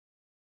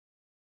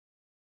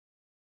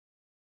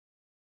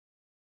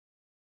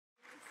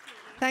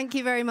Thank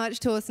you very much,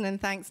 Torsten, and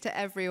thanks to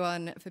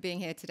everyone for being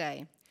here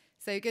today.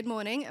 So good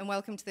morning and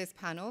welcome to this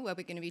panel where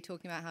we're going to be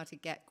talking about how to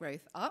get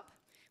growth up.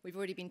 We've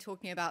already been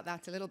talking about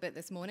that a little bit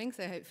this morning,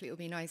 so hopefully it will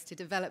be nice to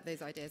develop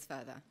those ideas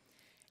further.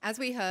 As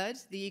we heard,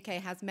 the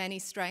UK has many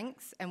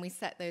strengths, and we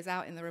set those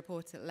out in the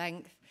report at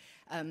length,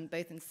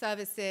 both in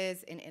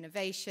services, in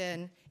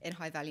innovation, in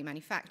high-value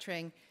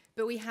manufacturing,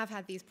 but we have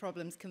had these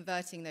problems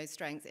converting those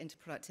strengths into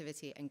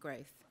productivity and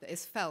growth that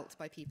is felt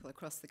by people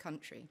across the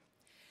country.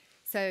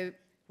 So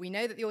we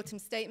know that the autumn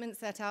statement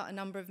set out a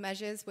number of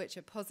measures which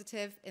are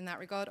positive in that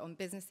regard on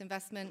business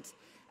investment.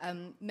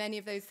 Many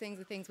of those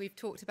things are things we've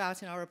talked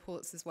about in our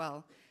reports as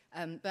well.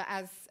 But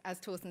as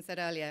Torsten said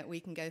earlier, we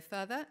can go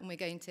further, and we're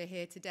going to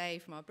hear today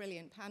from our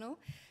brilliant panel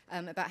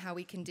about how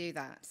we can do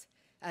that.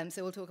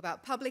 So we'll talk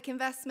about public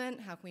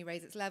investment, how can we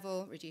raise its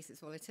level, reduce its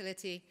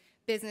volatility,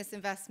 business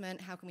investment,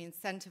 how can we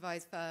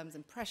incentivize firms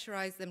and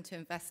pressurize them to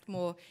invest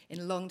more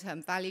in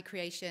long-term value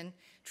creation,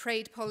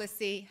 trade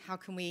policy, how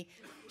can we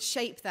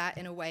shape that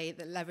in a way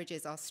that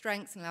leverages our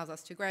strengths and allows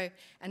us to grow,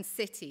 and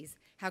cities,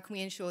 how can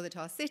we ensure that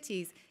our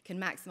cities can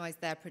maximize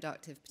their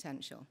productive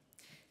potential.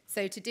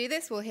 So to do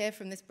this, we'll hear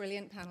from this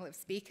brilliant panel of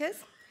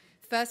speakers.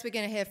 First, we're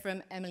going to hear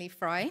from Emily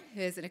Fry,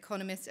 who is an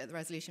economist at the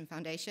Resolution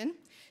Foundation.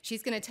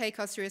 She's going to take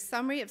us through a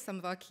summary of some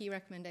of our key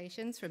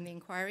recommendations from the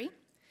inquiry.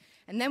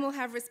 And then we'll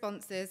have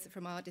responses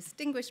from our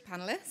distinguished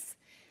panelists.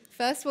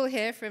 First, we'll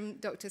hear from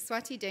Dr.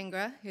 Swati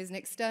Dhingra, who is an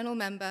external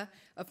member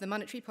of the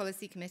Monetary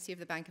Policy Committee of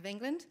the Bank of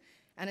England,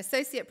 an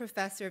associate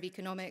professor of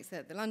economics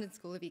at the London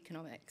School of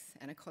Economics,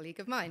 and a colleague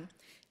of mine,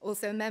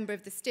 also a member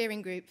of the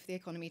steering group for the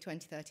Economy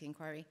 2030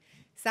 inquiry.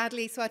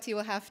 Sadly, Swati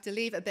will have to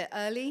leave a bit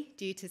early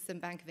due to some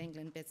Bank of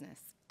England business.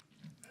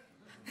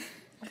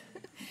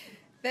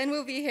 Then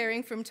we'll be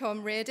hearing from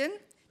Tom Riordan,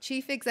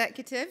 Chief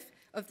Executive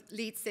of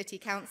Leeds City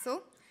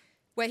Council,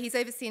 where he's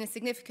overseen a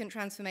significant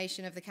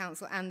transformation of the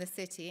council and the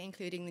city,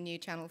 including the new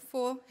Channel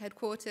 4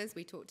 headquarters.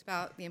 We talked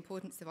about the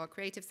importance of our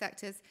creative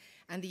sectors,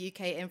 and the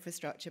UK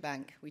Infrastructure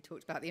Bank. We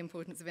talked about the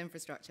importance of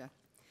infrastructure.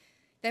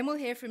 Then we'll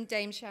hear from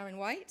Dame Sharon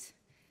White,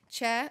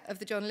 Chair of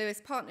the John Lewis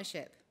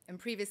Partnership, and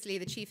previously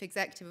the Chief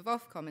Executive of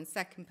Ofcom and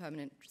Second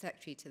Permanent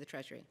Secretary to the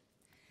Treasury.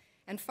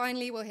 And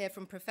finally, we'll hear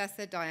from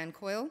Professor Diane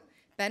Coyle,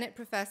 Bennett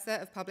Professor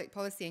of Public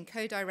Policy and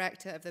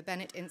Co-Director of the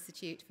Bennett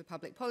Institute for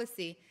Public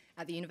Policy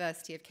at the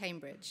University of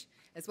Cambridge,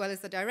 as well as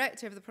the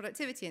Director of the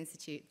Productivity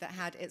Institute that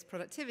had its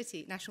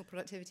National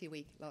Productivity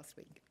Week last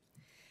week.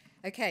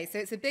 Okay, so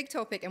it's a big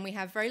topic, and we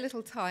have very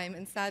little time,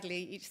 and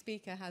sadly, each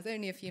speaker has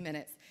only a few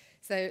minutes.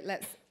 So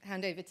let's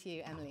hand over to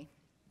you, Emily.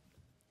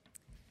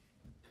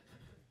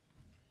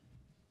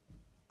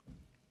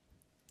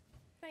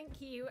 Thank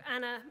you,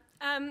 Anna.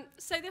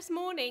 So this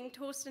morning,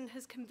 Torsten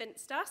has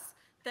convinced us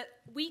that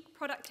weak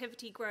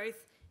productivity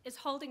growth is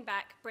holding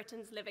back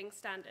Britain's living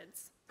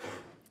standards.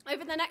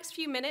 Over the next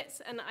few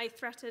minutes, and I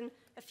threaten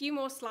a few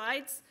more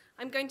slides,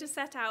 I'm going to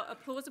set out a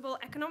plausible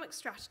economic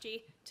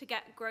strategy to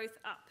get growth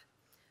up.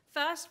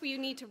 First, we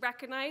need to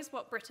recognize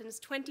what Britain's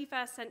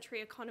 21st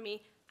century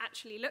economy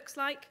actually looks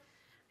like.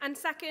 And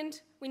second,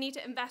 we need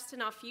to invest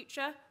in our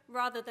future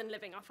rather than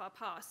living off our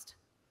past.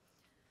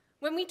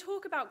 When we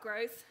talk about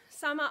growth,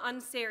 some are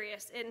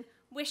unserious in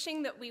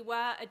wishing that we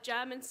were a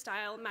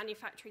German-style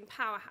manufacturing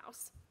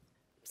powerhouse.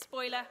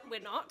 Spoiler, we're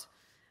not.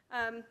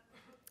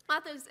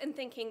 Others in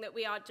thinking that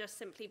we are just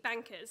simply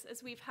bankers.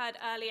 As we've heard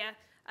earlier,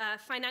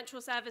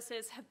 financial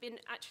services have been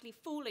actually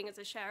falling as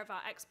a share of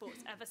our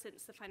exports ever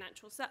since the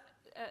financial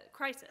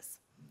crisis.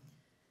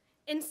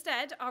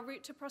 Instead, our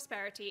route to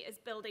prosperity is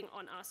building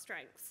on our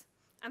strengths.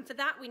 And for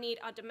that, we need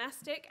our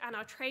domestic and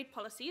our trade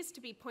policies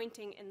to be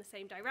pointing in the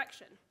same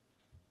direction.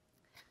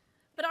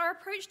 But our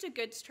approach to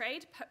goods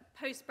trade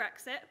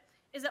post-Brexit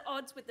is at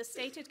odds with the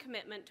stated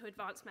commitment to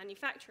advanced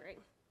manufacturing.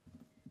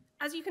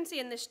 As you can see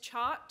in this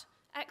chart,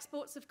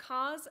 exports of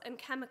cars and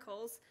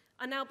chemicals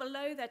are now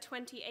below their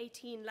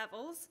 2018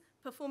 levels,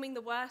 performing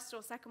the worst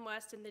or second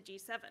worst in the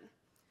G7.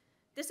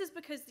 This is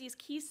because these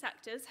key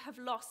sectors have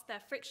lost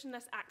their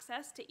frictionless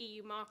access to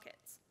EU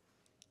markets.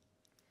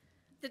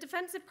 The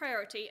defensive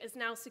priority is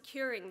now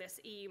securing this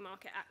EU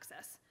market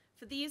access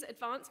for these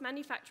advanced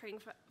manufacturing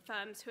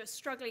firms who are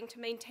struggling to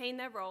maintain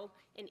their role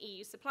in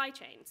EU supply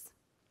chains.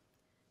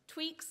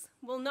 Tweaks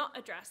will not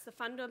address the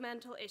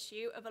fundamental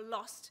issue of a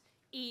lost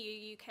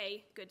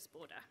EU-UK goods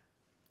border.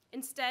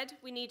 Instead,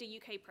 we need a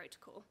UK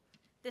protocol.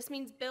 This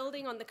means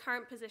building on the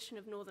current position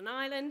of Northern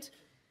Ireland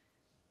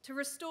to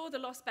restore the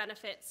lost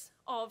benefits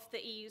of the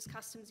EU's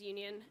customs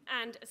union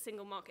and a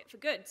single market for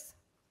goods.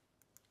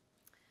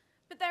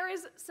 But there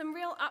is some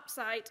real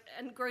upside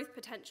and growth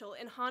potential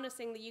in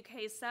harnessing the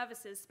UK's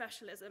services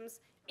specialisms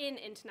in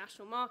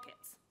international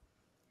markets.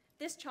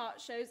 This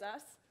chart shows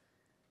us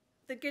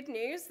the good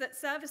news that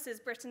services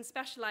Britain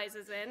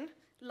specialises in,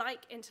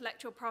 like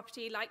intellectual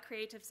property, like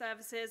creative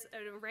services,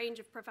 and a range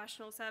of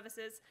professional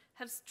services,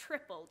 has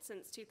tripled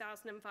since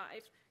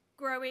 2005,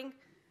 growing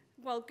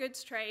while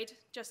goods trade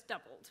just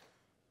doubled.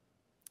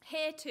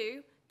 Here,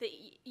 too, the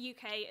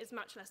UK is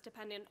much less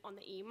dependent on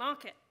the EU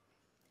market.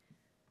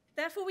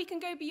 Therefore, we can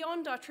go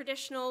beyond our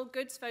traditional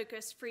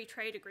goods-focused free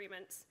trade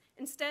agreements.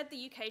 Instead,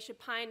 the UK should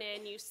pioneer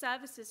new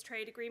services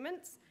trade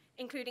agreements,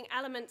 including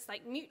elements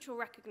like mutual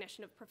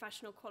recognition of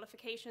professional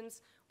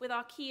qualifications with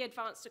our key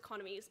advanced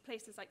economies,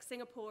 places like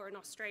Singapore and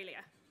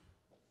Australia.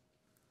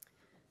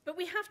 But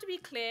we have to be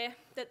clear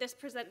that this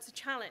presents a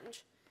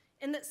challenge,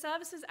 in that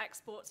services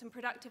exports and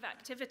productive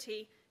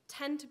activity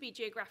tend to be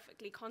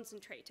geographically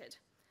concentrated.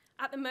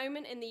 At the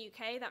moment in the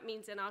UK, that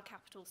means in our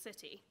capital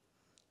city.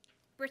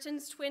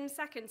 Britain's twin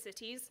second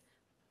cities,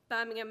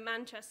 Birmingham and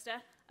Manchester,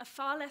 are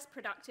far less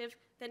productive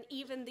than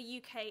even the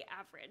UK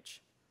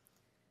average.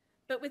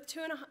 But with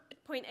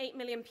 2.8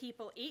 million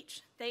people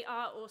each, they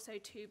are also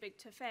too big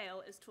to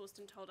fail, as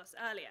Torsten told us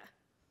earlier.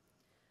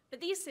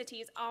 But these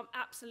cities are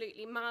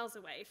absolutely miles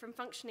away from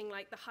functioning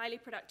like the highly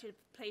productive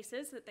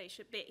places that they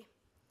should be.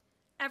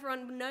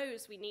 Everyone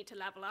knows we need to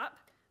level up,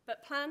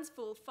 but plans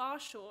fall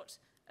far short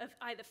of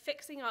either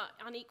fixing our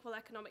unequal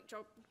economic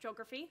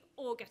geography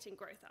or getting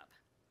growth up.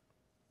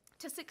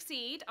 To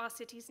succeed, our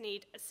cities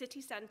need a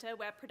city centre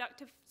where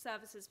productive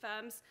services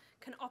firms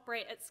can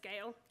operate at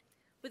scale,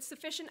 with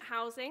sufficient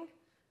housing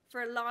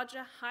for a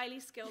larger, highly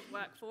skilled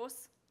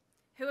workforce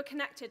who are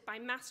connected by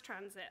mass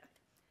transit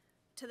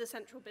to the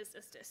central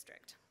business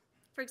district.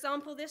 For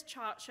example, this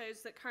chart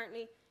shows that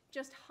currently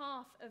just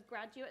half of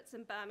graduates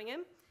in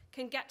Birmingham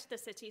can get to the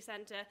city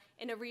centre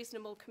in a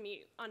reasonable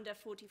commute, under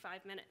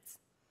 45 minutes.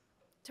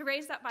 To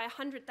raise that by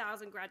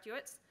 100,000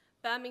 graduates,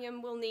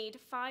 Birmingham will need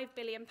 £5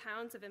 billion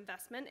of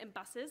investment in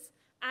buses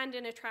and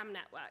in a tram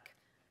network,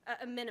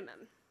 at a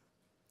minimum.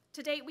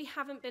 To date, we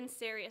haven't been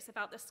serious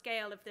about the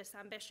scale of this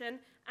ambition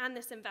and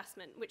this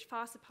investment, which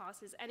far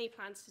surpasses any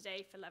plans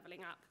today for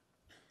levelling up.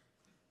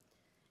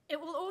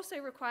 It will also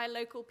require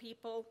local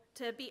people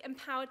to be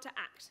empowered to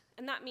act,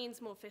 and that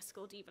means more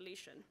fiscal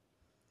devolution.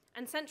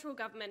 And central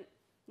government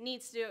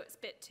needs to do its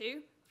bit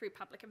too, through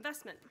public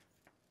investment.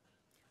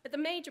 But the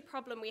major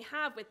problem we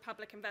have with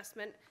public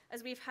investment,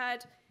 as we've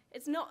heard,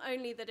 is not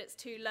only that it's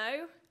too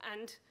low,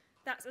 and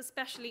that's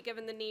especially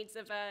given the needs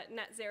of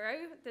net zero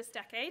this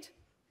decade,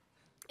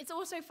 it's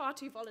also far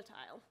too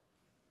volatile.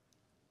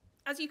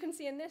 As you can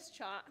see in this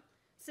chart,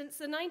 since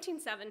the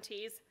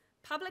 1970s,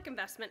 public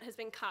investment has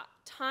been cut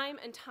time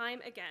and time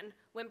again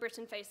when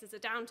Britain faces a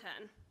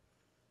downturn.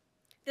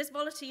 This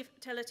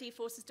volatility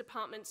forces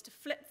departments to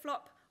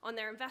flip-flop on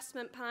their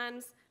investment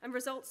plans and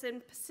results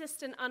in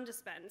persistent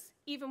underspends,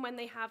 even when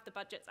they have the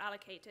budgets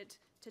allocated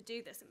to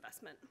do this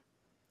investment.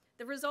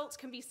 The results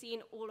can be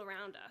seen all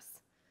around us.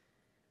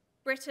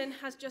 Britain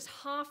has just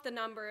half the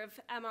number of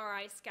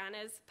MRI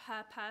scanners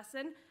per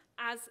person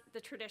as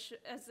the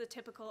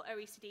typical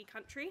OECD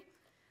country,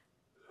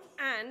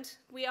 and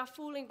we are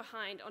falling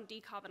behind on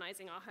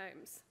decarbonising our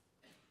homes.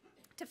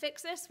 To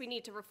fix this, we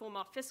need to reform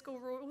our fiscal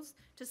rules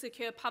to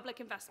secure public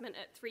investment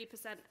at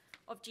 3%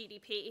 of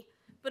GDP,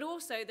 but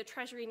also the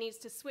Treasury needs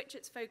to switch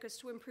its focus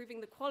to improving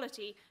the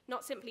quality,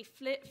 not simply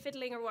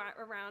fiddling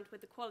around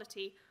with the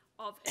quality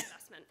of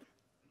investment.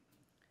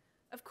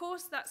 Of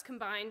course, that's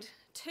combined,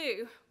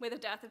 too, with a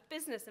dearth of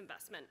business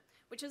investment,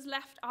 which has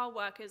left our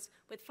workers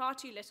with far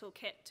too little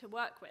kit to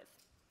work with,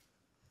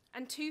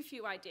 and too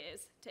few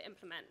ideas to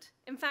implement.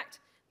 In fact,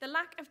 the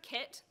lack of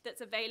kit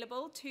that's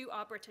available to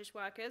our British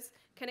workers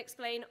can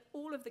explain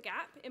all of the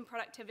gap in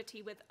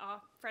productivity with our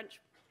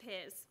French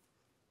peers.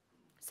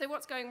 So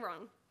what's going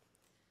wrong?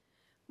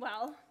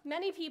 Well,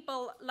 many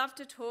people love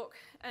to talk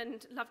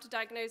and love to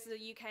diagnose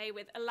the UK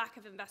with a lack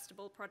of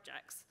investable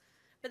projects.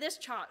 But this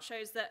chart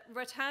shows that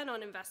return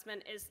on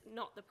investment is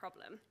not the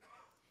problem.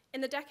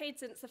 In the decade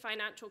since the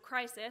financial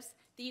crisis,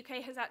 the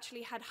UK has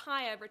actually had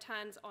higher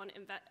returns on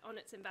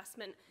its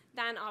investment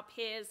than our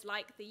peers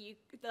like the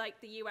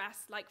US,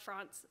 like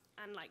France,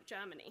 and like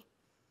Germany.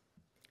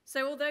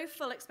 So although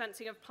full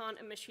expensing of plant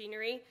and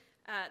machinery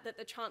that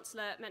the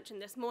Chancellor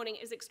mentioned this morning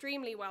is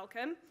extremely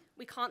welcome,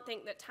 we can't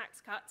think that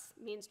tax cuts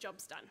means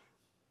jobs done.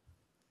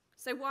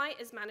 So why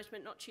is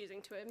management not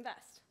choosing to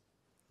invest?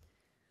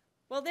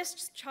 Well,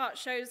 this chart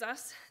shows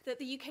us that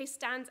the UK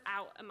stands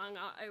out among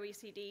our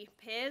OECD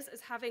peers as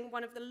having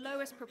one of the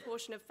lowest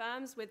proportion of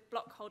firms with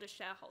blockholder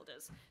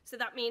shareholders. So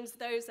that means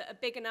those that are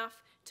big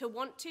enough to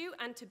want to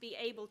and to be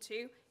able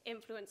to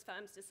influence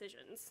firms'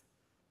 decisions.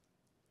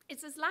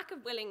 It's this lack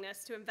of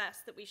willingness to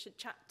invest that we should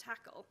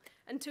tackle.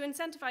 And to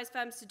incentivize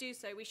firms to do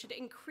so, we should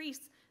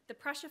increase the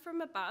pressure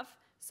from above,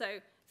 so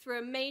through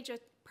a major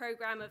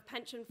program of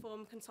pension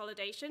form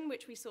consolidation,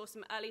 which we saw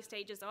some early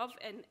stages of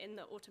in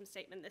the autumn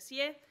statement this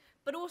year,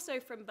 but also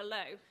from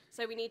below.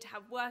 So we need to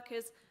have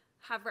workers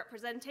have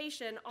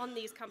representation on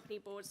these company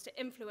boards to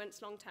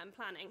influence long-term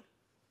planning.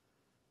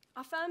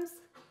 Our firms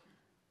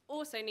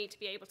also need to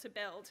be able to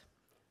build.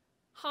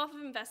 Half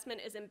of investment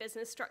is in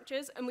business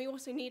structures, and we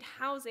also need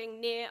housing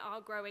near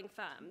our growing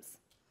firms.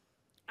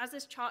 As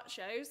this chart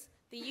shows,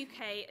 the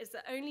UK is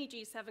the only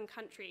G7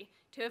 country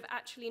to have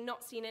actually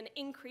not seen an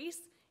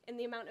increase in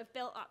the amount of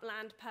built-up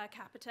land per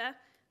capita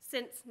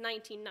since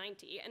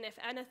 1990, and if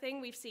anything,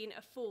 we've seen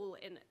a fall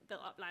in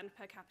built-up land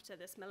per capita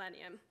this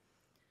millennium.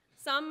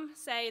 Some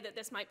say that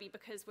this might be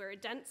because we're a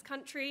dense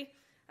country,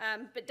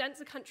 But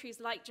denser countries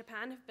like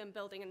Japan have been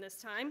building in this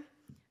time,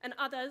 and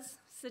others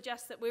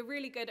suggest that we're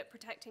really good at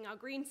protecting our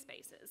green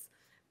spaces.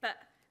 But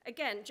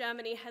again,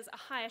 Germany has a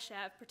higher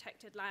share of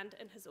protected land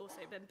and has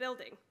also been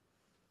building.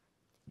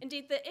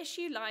 Indeed, the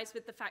issue lies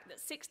with the fact that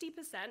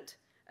 60%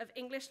 of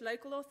English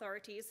local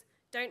authorities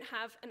don't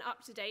have an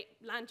up-to-date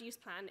land use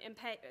plan in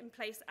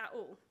place at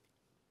all.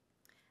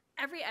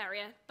 Every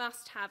area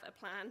must have a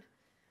plan.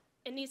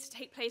 It needs to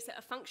take place at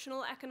a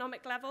functional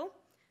economic level,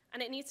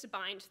 and it needs to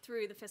bind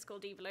through the fiscal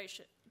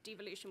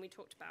devolution we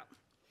talked about.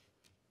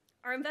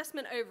 Our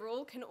investment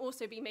overall can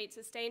also be made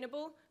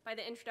sustainable by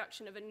the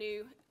introduction of a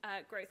new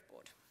growth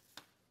board.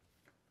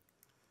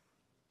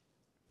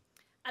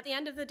 At the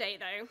end of the day,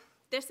 though,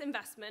 this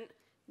investment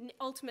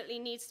ultimately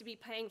needs to be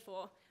paying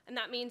for, and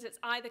that means it's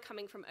either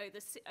coming from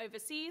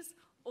overseas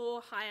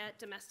or higher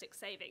domestic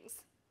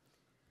savings.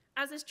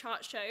 As this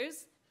chart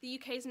shows, the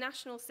UK's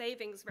national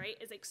savings rate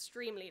is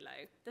extremely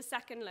low, the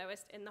second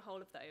lowest in the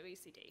whole of the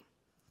OECD.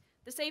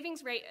 The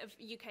savings rate of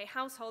UK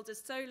households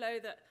is so low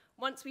that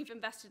once we've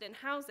invested in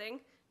housing,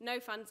 no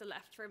funds are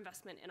left for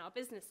investment in our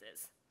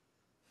businesses.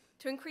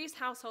 To increase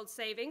household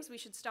savings, we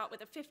should start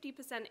with a 50%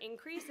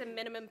 increase in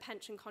minimum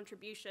pension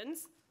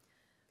contributions.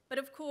 But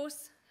of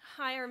course,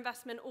 higher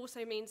investment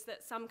also means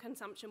that some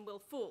consumption will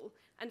fall.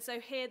 And so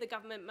here the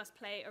government must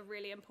play a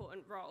really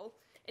important role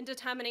in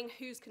determining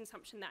whose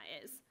consumption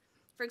that is.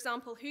 For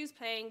example, who's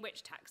paying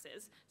which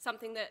taxes,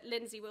 something that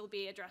Lindsay will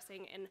be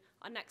addressing in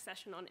our next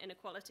session on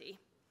inequality.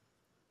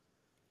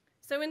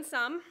 So in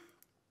sum,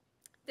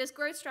 this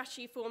growth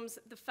strategy forms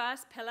the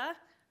first pillar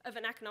of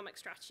an economic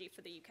strategy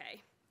for the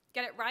UK.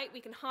 Get it right,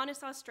 we can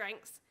harness our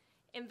strengths,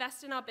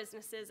 invest in our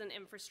businesses and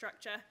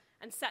infrastructure,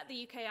 and set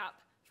the UK up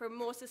for a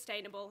more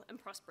sustainable and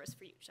prosperous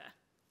future.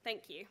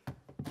 Thank you.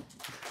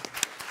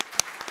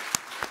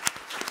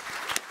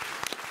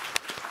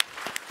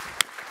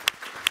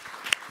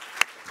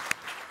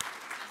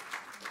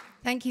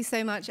 Thank you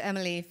so much,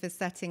 Emily, for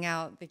setting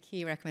out the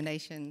key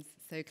recommendations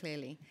so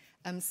clearly.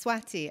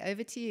 Swati,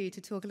 over to you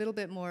to talk a little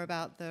bit more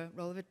about the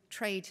role of a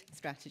trade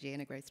strategy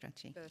and a growth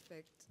strategy.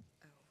 Perfect.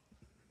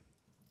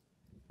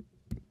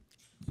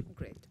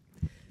 Great.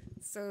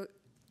 So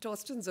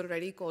Torsten's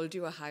already called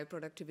you a high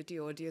productivity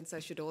audience. I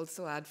should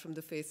also add from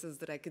the faces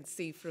that I can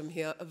see from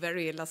here, a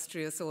very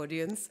illustrious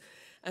audience.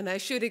 And I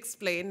should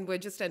explain, we're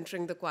just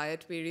entering the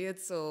quiet period,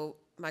 so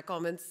my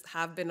comments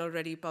have been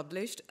already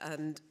published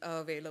and are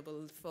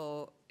available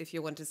for if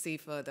you want to see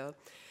further.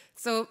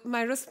 So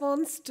my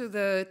response to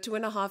the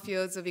 2.5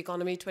 years of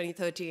Economy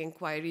 2030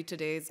 inquiry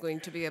today is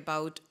going to be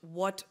about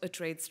what a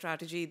trade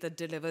strategy that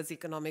delivers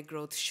economic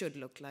growth should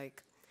look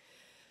like.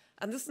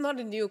 And this is not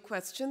a new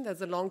question.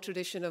 There's a long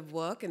tradition of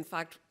work. In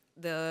fact,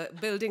 the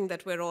building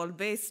that we're all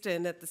based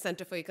in at the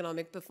Center for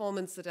Economic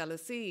Performance at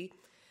LSE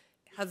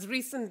has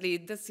recently,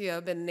 this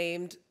year, been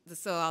named the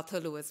Sir Arthur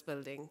Lewis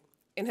Building.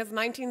 In his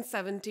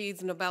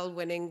 1970s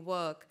Nobel-winning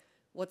work,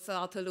 what Sir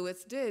Arthur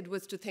Lewis did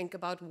was to think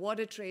about what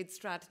a trade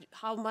strategy,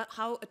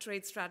 how a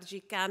trade strategy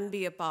can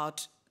be a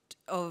part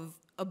of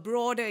a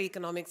broader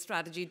economic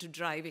strategy to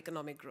drive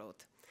economic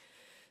growth.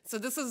 So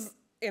this is,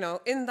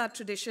 in that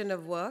tradition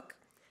of work.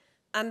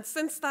 And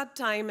since that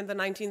time in the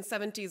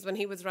 1970s when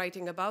he was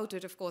writing about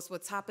it, of course,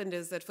 what's happened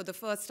is that for the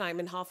first time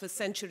in half a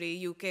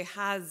century, UK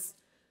has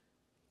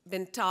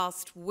been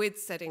tasked with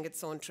setting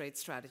its own trade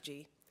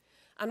strategy.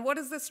 And what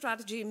does this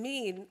strategy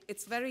mean?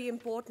 It's very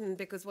important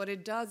because what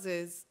it does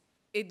is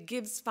it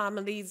gives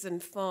families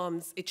and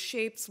firms, it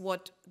shapes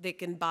what they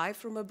can buy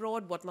from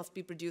abroad, what must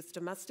be produced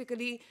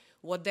domestically,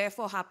 what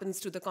therefore happens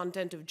to the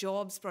content of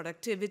jobs,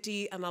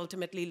 productivity, and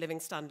ultimately living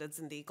standards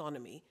in the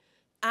economy.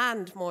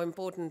 And more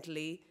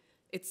importantly,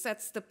 it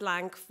sets the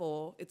plank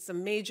for, it's a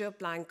major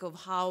plank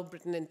of how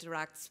Britain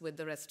interacts with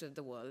the rest of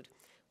the world,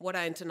 what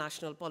our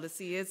international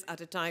policy is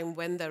at a time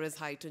when there is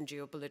heightened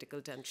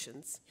geopolitical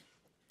tensions.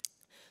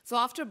 So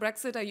after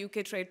Brexit, our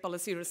UK trade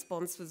policy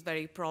response was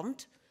very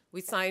prompt. We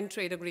signed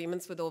trade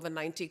agreements with over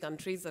 90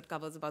 countries that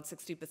covers about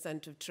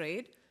 60% of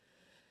trade.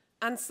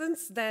 And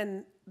since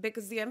then,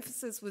 because the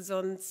emphasis was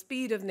on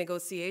speed of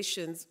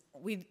negotiations,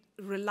 we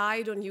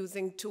relied on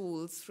using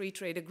tools, free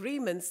trade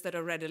agreements that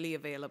are readily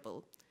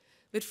available.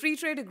 But free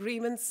trade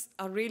agreements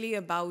are really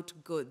about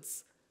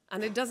goods,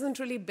 and it doesn't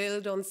really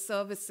build on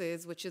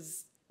services, which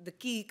is the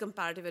key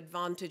comparative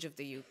advantage of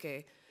the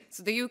UK.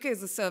 So the UK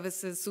is a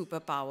services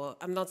superpower.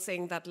 I'm not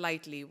saying that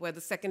lightly. We're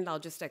the second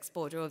largest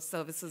exporter of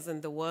services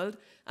in the world,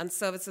 and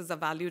services are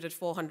valued at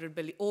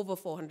over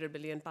 400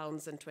 billion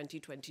pounds in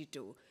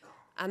 2022.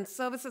 And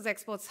services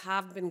exports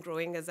have been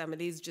growing, as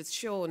Emily's just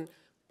shown,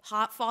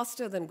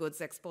 faster than goods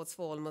exports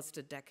for almost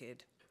a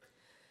decade.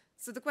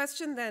 So the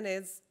question then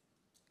is,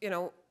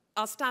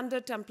 are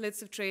standard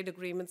templates of trade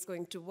agreements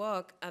going to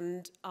work?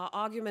 And our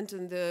argument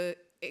in the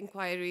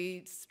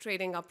inquiry's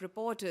Trading Up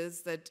report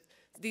is that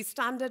these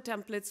standard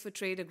templates for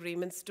trade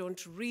agreements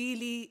don't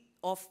really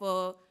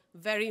offer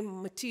very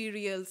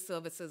material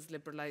services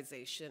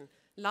liberalization,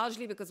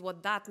 largely because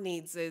what that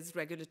needs is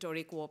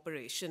regulatory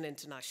cooperation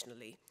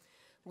internationally,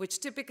 which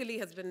typically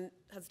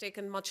has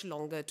taken much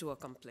longer to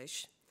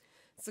accomplish.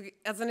 So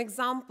as an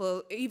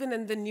example, even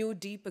in the new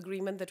deep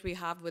agreement that we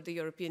have with the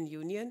European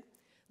Union,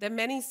 there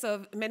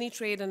are many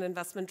trade and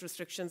investment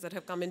restrictions that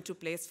have come into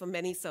place for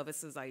many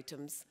services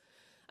items.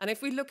 And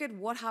if we look at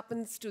what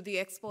happens to the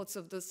exports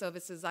of those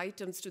services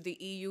items to the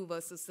EU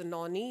versus the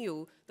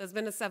non-EU, there's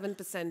been a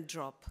 7%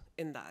 drop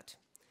in that.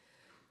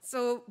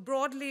 So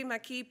broadly, my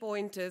key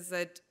point is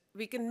that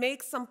we can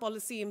make some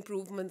policy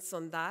improvements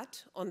on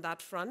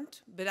that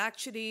front, but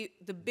actually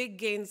the big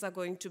gains are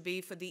going to be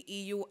for the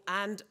EU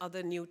and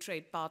other new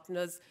trade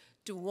partners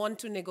to want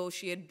to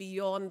negotiate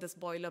beyond this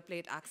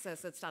boilerplate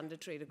access that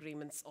standard trade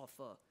agreements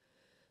offer.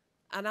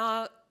 And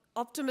our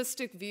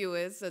optimistic view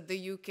is that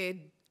the UK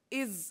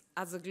is,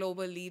 as a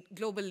global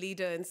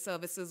leader in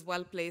services,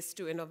 well placed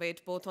to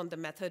innovate both on the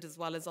method as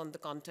well as on the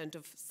content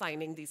of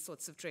signing these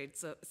sorts of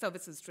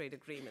services trade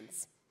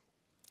agreements.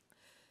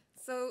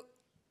 So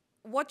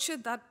what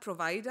should that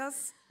provide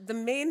us? The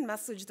main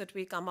message that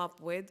we come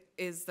up with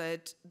is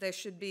that there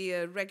should be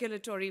a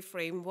regulatory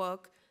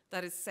framework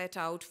that is set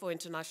out for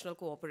international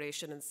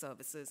cooperation in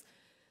services.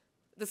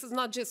 This is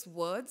not just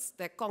words,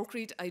 they're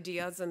concrete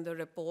ideas in the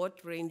report,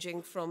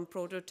 ranging from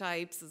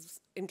prototypes,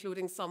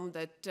 including some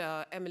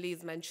that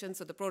Emily's mentioned,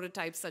 so the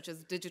prototypes such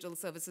as Digital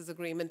Services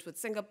Agreement with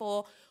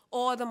Singapore,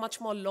 or the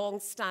much more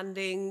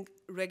long-standing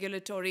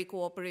Regulatory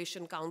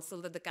Cooperation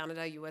Council that the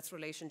Canada-US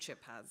relationship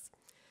has.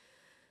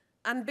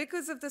 And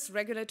because of this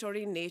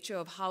regulatory nature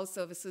of how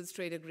services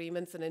trade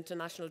agreements and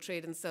international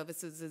trade and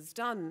services is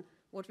done,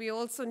 what we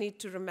also need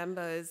to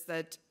remember is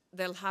that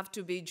there'll have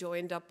to be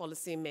joined up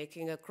policy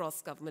making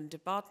across government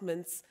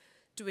departments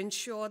to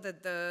ensure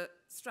that the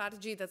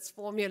strategy that's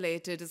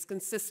formulated is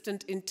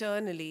consistent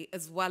internally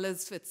as well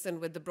as fits in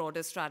with the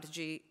broader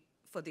strategy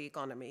for the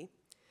economy.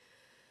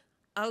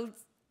 I'll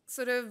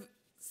sort of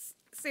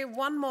say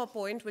one more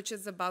point, which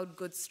is about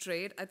goods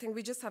trade. I think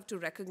we just have to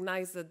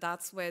recognize that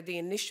that's where the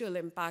initial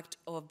impact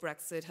of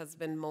Brexit has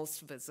been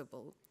most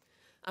visible.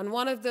 And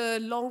one of the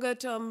longer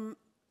term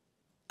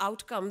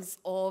outcomes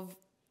of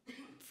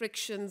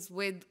frictions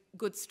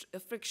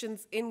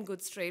in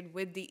goods trade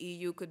with the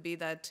EU could be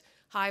that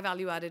high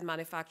value-added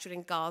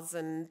manufacturing, cars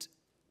and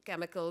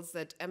chemicals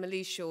that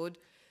Emily showed,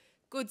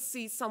 could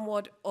see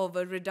somewhat of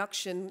a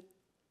reduction,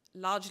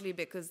 largely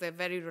because they're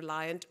very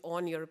reliant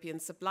on European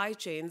supply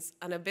chains,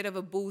 and a bit of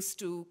a boost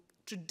to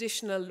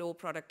traditional low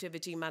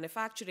productivity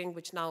manufacturing,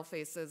 which now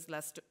faces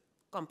less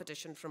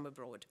competition from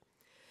abroad.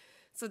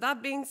 So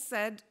that being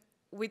said,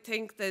 we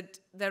think that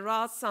there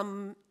are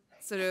some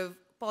sort of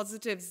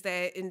positives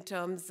there in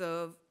terms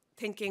of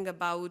thinking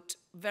about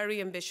very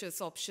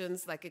ambitious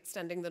options like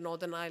extending the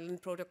Northern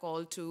Ireland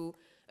Protocol to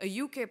a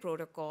UK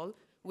protocol,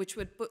 which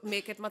would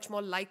make it much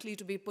more likely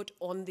to be put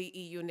on the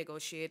EU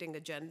negotiating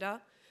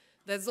agenda.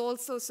 There's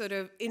also sort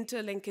of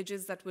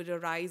interlinkages that would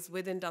arise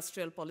with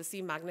industrial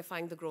policy,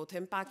 magnifying the growth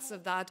impacts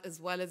of that, as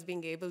well as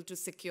being able to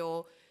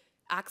secure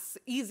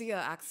easier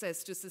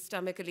access to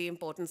systemically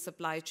important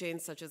supply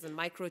chains, such as in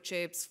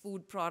microchips,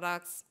 food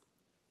products.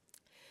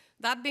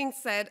 That being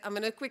said, I'm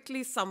going to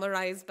quickly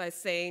summarize by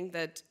saying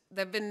that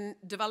there have been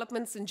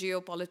developments in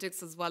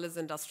geopolitics as well as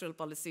industrial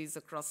policies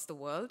across the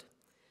world.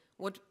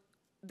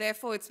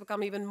 Therefore, it's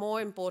become even more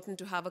important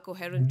to have a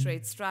coherent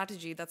trade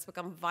strategy that's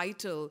become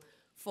vital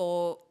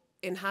for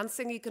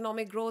enhancing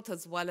economic growth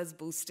as well as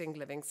boosting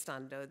living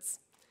standards.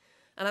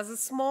 And as a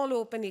small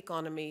open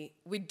economy,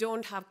 we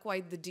don't have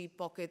quite the deep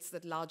pockets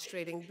that large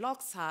trading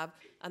blocs have,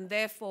 and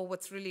therefore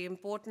what's really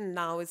important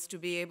now is to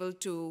be able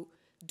to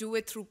do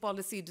it through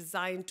policy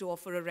design to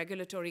offer a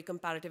regulatory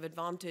comparative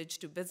advantage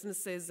to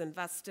businesses,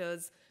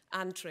 investors,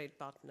 and trade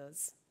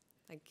partners.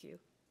 Thank you.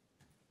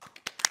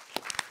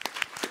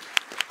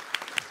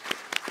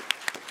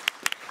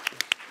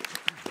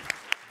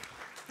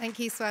 Thank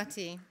you,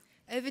 Swati.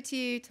 Over to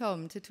you,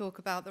 Tom, to talk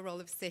about the role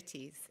of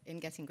cities in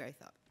getting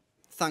growth up.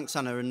 Thanks,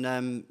 Anna,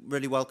 and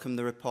really welcome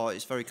the report.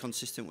 It's very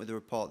consistent with the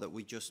report that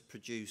we just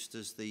produced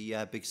as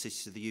the big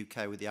cities of the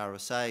UK with the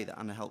RSA that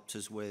Anna helped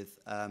us with,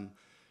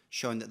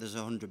 showing that there's a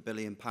 £100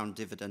 billion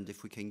dividend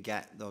if we can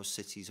get those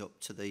cities up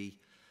to the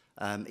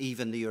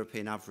even the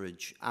European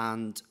average.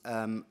 And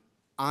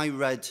I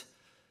read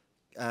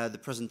the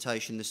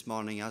presentation this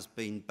morning as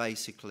being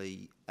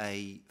basically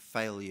a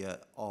failure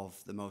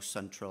of the most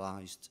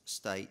centralised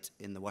state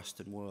in the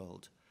Western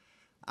world.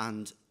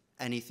 And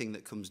anything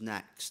that comes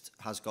next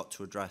has got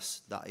to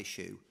address that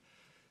issue.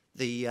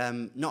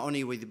 Not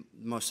only are we the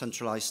most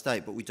centralised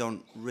state, but we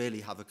don't really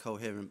have a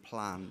coherent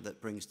plan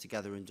that brings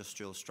together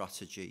industrial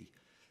strategy,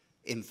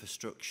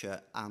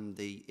 infrastructure and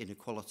the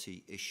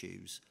inequality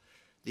issues.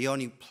 The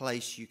only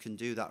place you can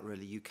do that,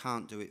 really, you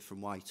can't do it from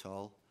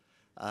Whitehall.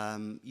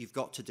 You've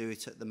got to do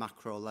it at the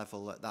macro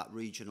level, at that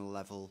regional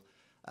level,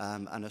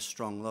 and a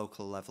strong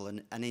local level.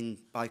 And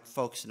by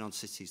focusing on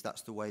cities,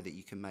 that's the way that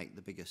you can make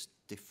the biggest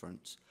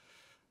difference.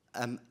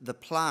 The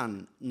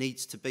plan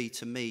needs to be,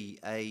 to me,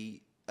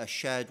 a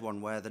shared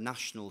one where the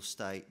national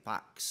state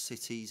backs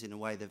cities in a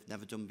way they've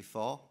never done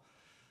before.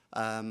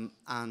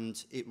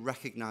 And it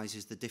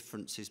recognises the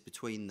differences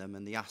between them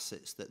and the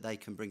assets that they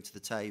can bring to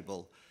the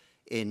table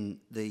in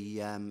the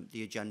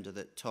agenda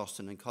that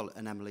Torsten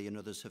and Emily and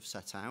others have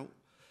set out.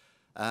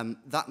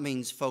 That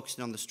means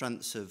focusing on the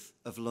strengths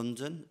of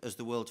London as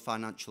the world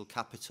financial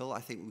capital. I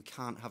think we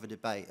can't have a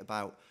debate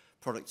about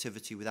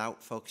productivity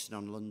without focusing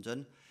on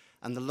London.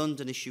 And the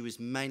London issue is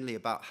mainly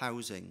about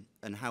housing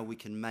and how we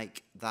can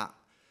make that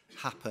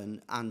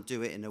happen and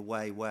do it in a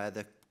way where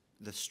the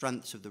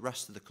strengths of the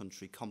rest of the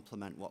country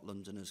complement what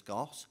London has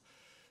got.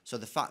 So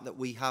the fact that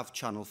we have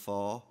Channel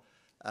 4,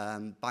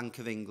 Bank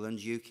of England,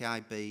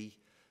 UKIB,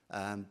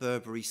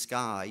 Burberry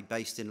Sky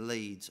based in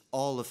Leeds,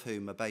 all of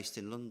whom are based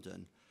in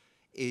London,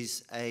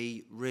 is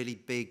a really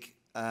big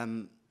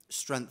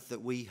strength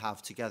that we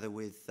have together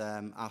with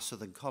our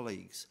southern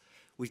colleagues.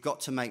 We've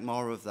got to make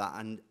more of that,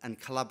 and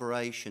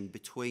collaboration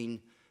between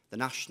the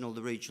national,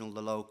 the regional,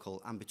 the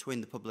local, and between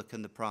the public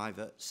and the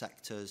private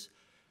sectors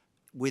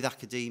with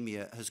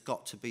academia has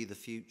got to be the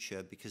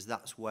future, because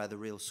that's where the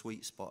real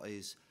sweet spot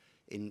is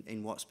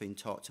in what's been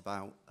talked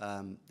about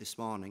this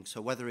morning.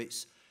 So whether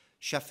it's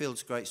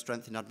Sheffield's great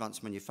strength in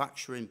advanced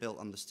manufacturing built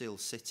on the Steel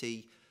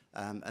City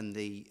and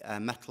the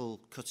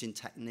metal cutting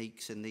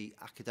techniques in the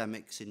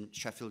academics in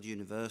Sheffield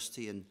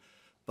University and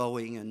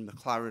Boeing and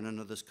McLaren and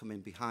others coming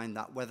behind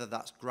that, whether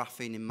that's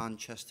graphene in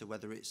Manchester,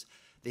 whether it's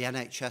the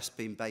NHS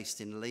being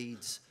based in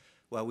Leeds,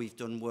 where we've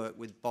done work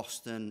with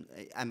Boston,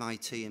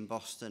 MIT in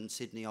Boston,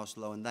 Sydney,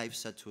 Oslo, and they've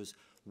said to us,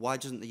 why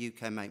doesn't the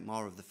UK make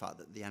more of the fact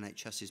that the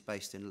NHS is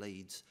based in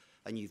Leeds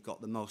and you've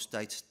got the most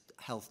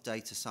health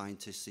data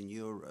scientists in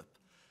Europe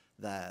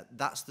there?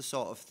 That's the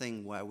sort of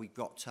thing where we've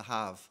got to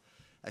have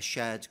a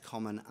shared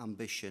common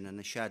ambition and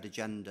a shared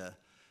agenda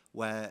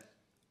where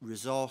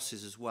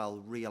resources as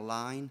well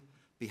realign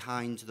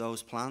behind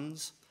those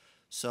plans.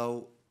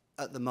 So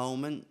at the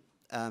moment,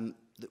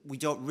 we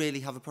don't really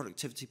have a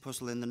productivity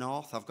puzzle in the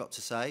north, I've got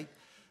to say.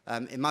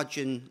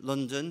 Imagine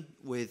London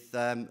with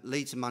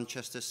Leeds and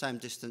Manchester, same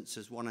distance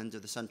as one end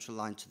of the central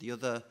line to the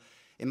other.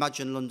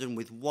 Imagine London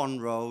with one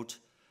road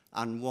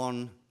and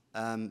one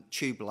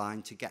tube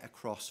line to get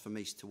across from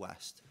east to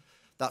west.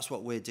 That's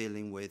what we're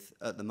dealing with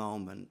at the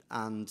moment,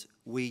 and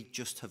we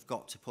just have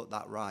got to put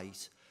that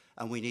right.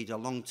 And we need a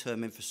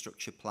long-term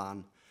infrastructure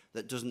plan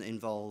that doesn't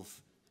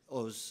involve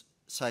us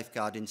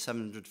safeguarding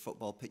 700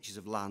 football pitches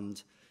of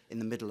land in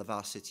the middle of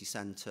our city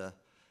centre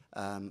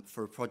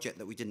for a project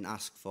that we didn't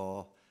ask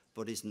for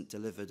but isn't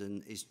delivered,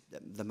 and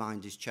the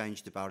mind is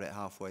changed about it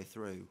halfway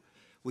through.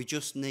 We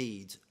just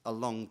need a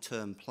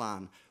long-term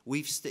plan.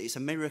 It's a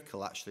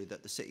miracle, actually,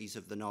 that the cities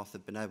of the north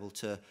have been able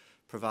to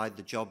provide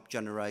the job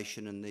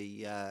generation and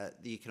the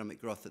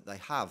economic growth that they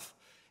have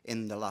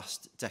in the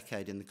last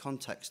decade in the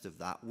context of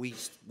that.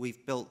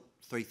 We've built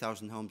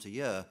 3,000 homes a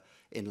year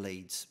in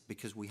Leeds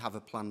because we have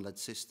a plan-led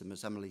system.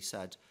 As Emily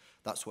said,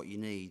 that's what you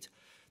need.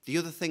 The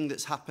other thing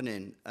that's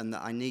happening and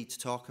that I need to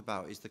talk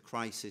about is the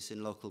crisis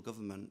in local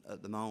government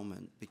at the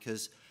moment,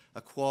 because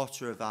a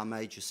quarter of our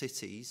major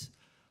cities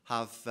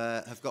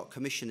have got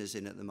commissioners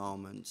in at the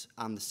moment,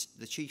 and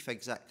the chief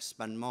execs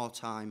spend more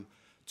time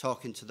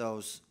talking to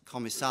those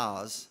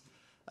commissars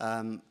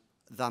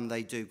than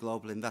they do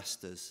global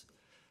investors.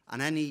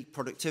 And any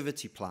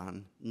productivity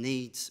plan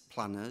needs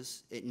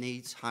planners, it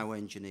needs highway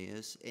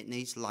engineers, it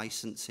needs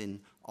licensing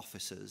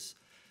officers,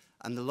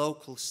 and the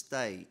local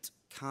state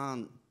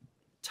can't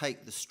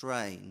take the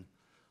strain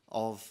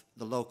of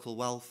the local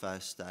welfare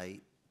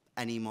state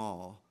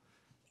anymore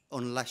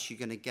unless you're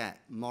going to get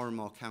more and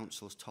more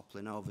councils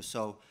toppling over.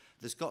 So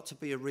there's got to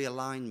be a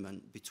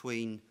realignment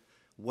between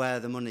where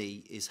the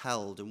money is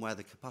held and where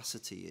the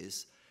capacity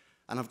is.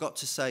 And I've got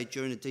to say,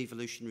 during a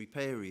devolutionary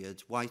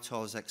period,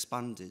 Whitehall has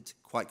expanded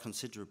quite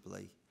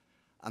considerably,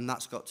 and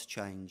that's got to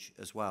change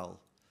as well.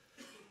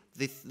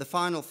 The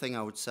final thing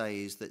I would say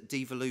is that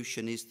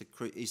devolution is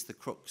the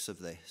crux of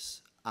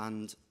this,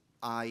 and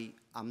I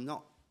am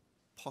not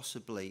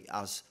possibly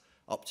as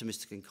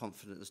optimistic and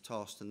confident as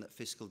Torsten that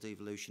fiscal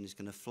devolution is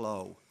going to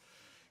flow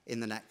in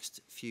the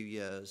next few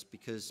years,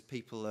 because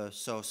people are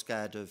so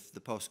scared of the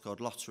postcode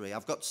lottery.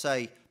 I've got to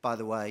say, by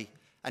the way,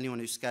 anyone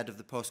who's scared of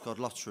the postcode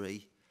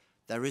lottery,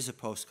 there is a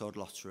postcode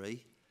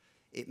lottery.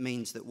 It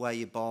means that where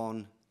you're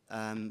born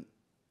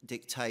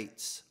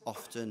dictates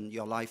often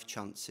your life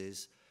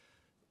chances,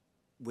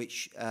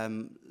 which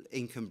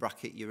income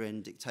bracket you're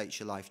in dictates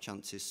your life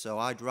chances. So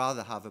I'd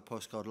rather have a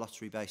postcode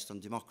lottery based on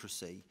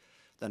democracy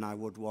than I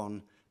would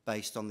one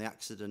based on the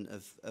accident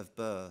of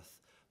birth.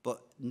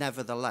 But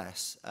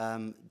nevertheless,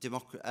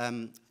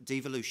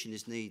 devolution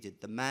is needed.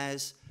 The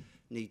mayors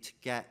need to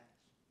get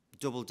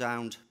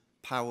double-down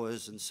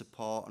powers and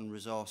support and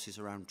resources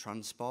around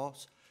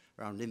transport,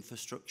 around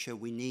infrastructure.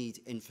 We need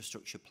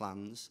infrastructure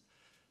plans.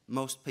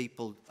 Most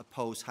people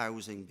oppose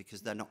housing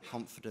because they're not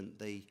confident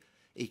the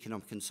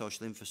economic and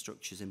social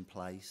infrastructure is in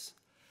place.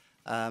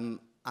 And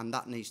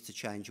that needs to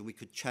change, and we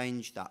could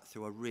change that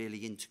through a really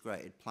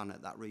integrated plan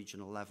at that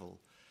regional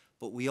level.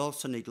 But we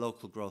also need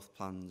local growth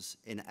plans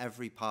in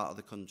every part of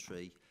the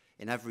country,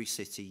 in every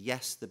city.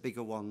 Yes, the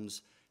bigger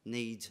ones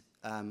need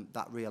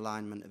that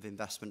realignment of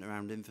investment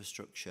around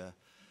infrastructure,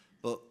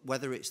 but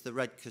whether it's the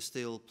Red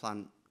Castile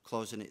plant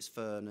closing its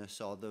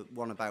furnace or the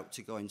one about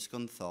to go in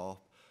Scunthorpe,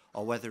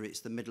 or whether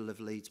it's the middle of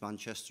Leeds,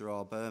 Manchester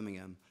or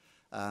Birmingham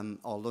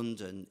or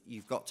London,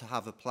 you've got to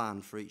have a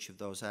plan for each of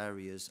those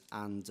areas.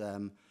 And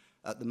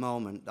at the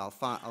moment,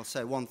 I'll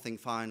say one thing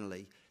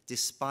finally,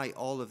 despite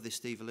all of this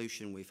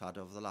devolution we've had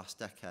over the last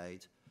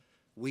decade,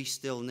 we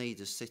still need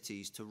as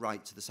cities to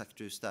write to the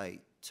Secretary of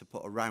State to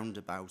put a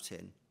roundabout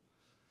in.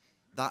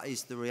 That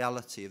is the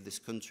reality of this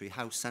country,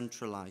 how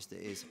centralised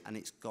it is, and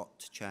it's got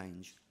to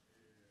change.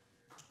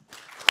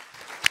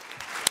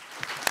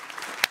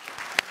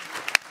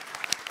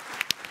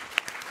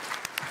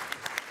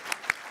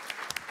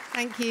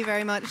 Thank you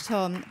very much,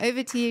 Tom.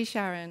 Over to you,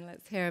 Sharon.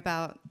 Let's hear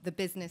about the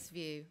business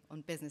view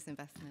on business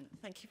investment.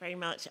 Thank you very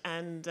much.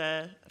 And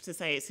I have to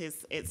say,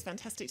 it's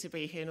fantastic to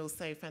be here, and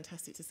also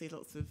fantastic to see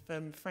lots of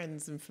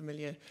friends and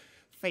familiar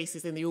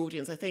faces in the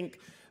audience. I think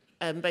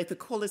both the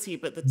quality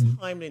but the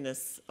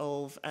timeliness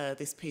of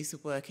this piece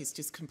of work is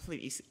just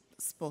completely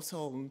spot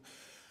on.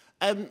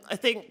 I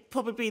think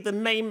probably the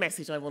main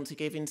message I want to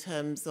give in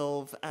terms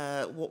of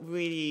what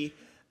really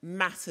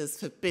matters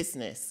for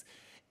business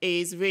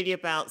is really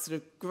about sort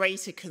of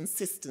greater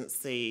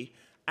consistency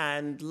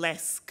and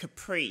less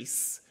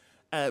caprice,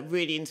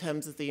 really in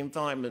terms of the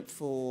environment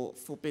for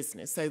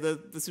business. So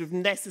the sort of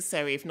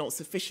necessary, if not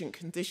sufficient,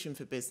 condition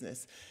for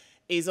business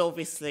is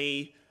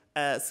obviously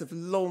sort of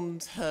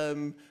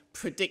long-term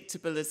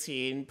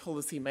predictability in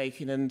policy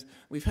making, and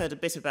we've heard a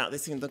bit about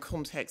this in the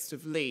context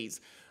of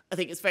Leeds. I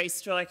think it's very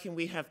striking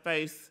we have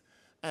both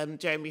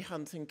Jeremy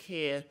Hunt and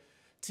Keir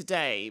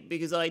today,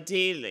 because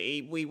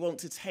ideally we want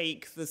to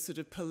take the sort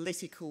of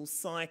political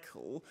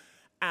cycle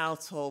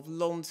out of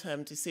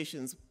long-term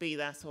decisions, be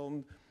that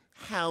on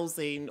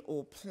housing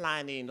or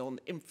planning, on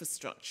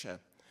infrastructure.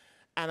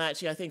 And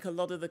actually I think a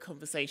lot of the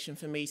conversation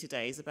for me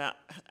today is about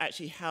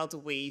actually how do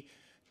we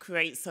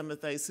create some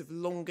of those sort of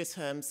longer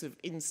term sort of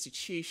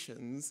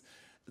institutions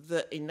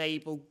that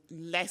enable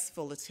less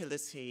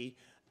volatility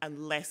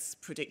and less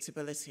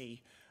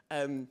predictability.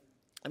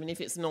 I mean,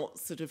 if it's not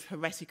sort of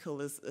heretical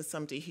as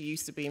somebody who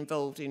used to be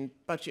involved in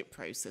budget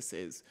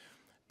processes,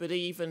 but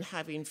even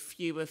having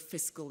fewer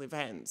fiscal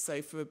events.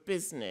 So for a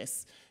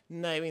business,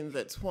 knowing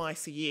that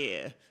twice a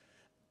year,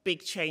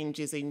 big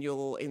changes in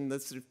the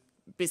sort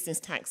of business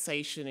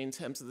taxation in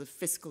terms of the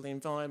fiscal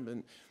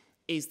environment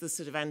is the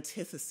sort of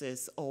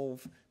antithesis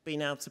of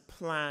being able to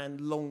plan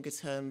longer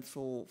term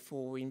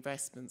for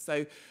investment.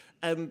 So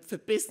for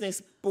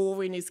business,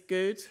 boring is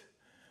good.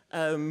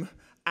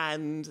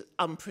 And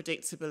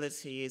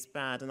unpredictability is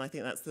bad, and I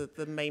think that's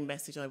the main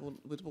message I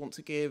would want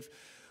to give.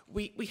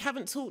 We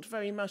haven't talked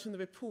very much, and the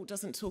report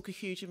doesn't talk a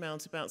huge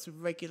amount about sort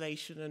of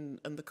regulation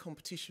and the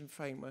competition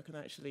framework, and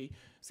actually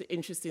it's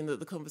interesting that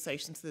the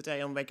conversation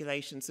today on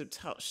regulation sort of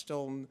touched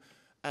on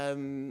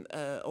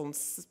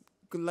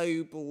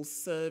global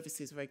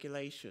services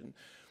regulation.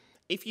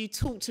 If you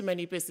talk to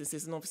many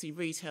businesses, and obviously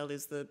retail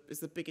is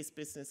the biggest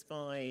business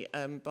by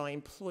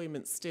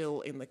employment still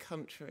in the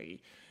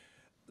country,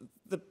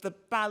 the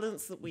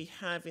balance that we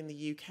have in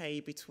the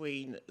UK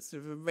between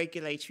sort of a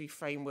regulatory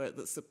framework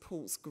that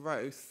supports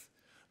growth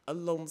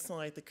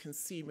alongside the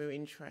consumer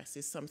interest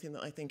is something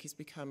that I think is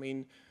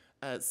becoming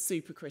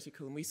super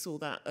critical. And we saw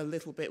that a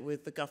little bit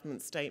with the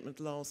government statement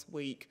last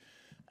week,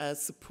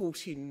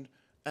 supporting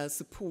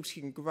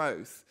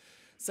growth.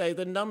 So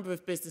the number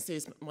of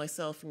businesses,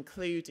 myself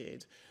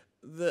included,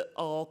 that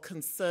are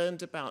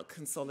concerned about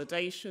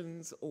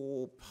consolidations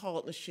or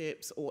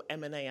partnerships or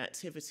M&A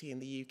activity in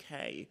the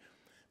UK,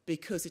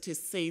 because it is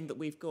seen that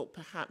we've got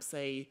perhaps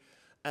a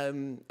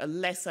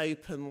less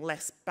open,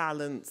 less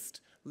balanced,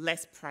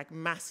 less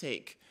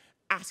pragmatic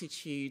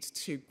attitude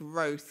to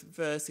growth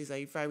versus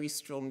a very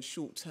strong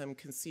short-term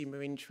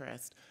consumer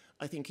interest,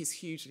 I think is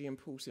hugely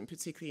important,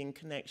 particularly in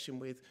connection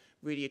with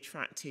really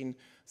attracting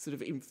sort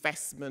of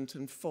investment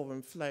and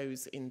foreign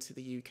flows into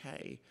the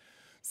UK.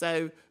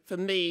 So for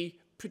me,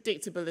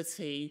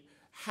 predictability,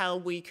 how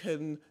we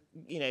can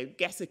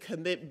get a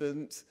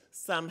commitment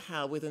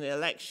somehow with an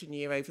election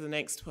year over the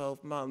next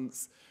 12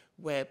 months,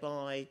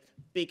 whereby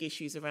big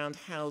issues around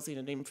housing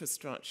and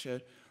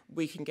infrastructure,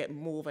 we can get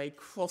more of a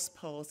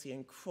cross-party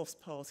and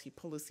cross-party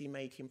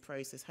policy-making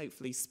process,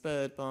 hopefully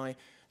spurred by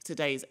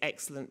today's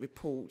excellent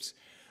report.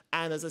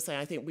 And as I say,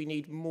 I think we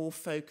need more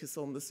focus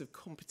on the sort of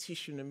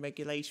competition and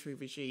regulatory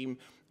regime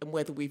and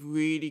whether we've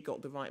really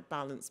got the right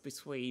balance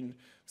between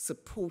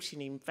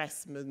supporting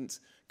investment,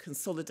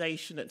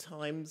 consolidation at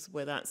times,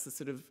 where that's the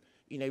sort of,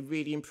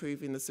 really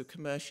improving the sort of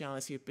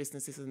commerciality of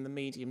businesses in the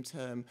medium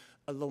term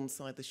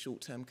alongside the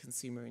short-term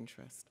consumer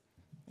interest.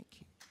 Thank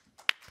you.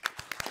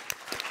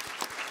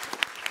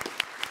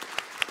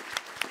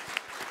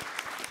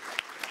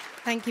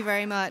 Thank you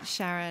very much,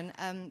 Sharon.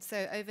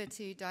 So over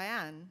to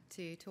Diane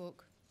to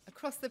talk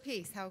across the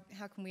piece. How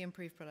can we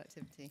improve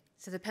productivity?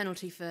 So the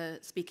penalty for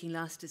speaking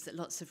last is that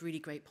lots of really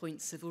great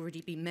points have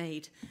already been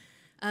made.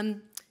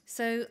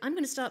 So I'm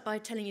going to start by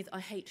telling you that I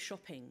hate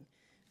shopping.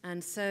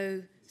 And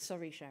so,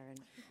 sorry, Sharon.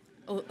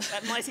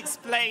 That might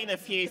explain a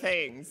few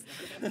things.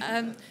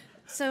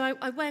 So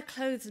I wear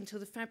clothes until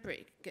the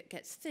fabric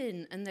gets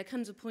thin, and there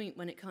comes a point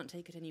when it can't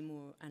take it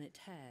anymore and it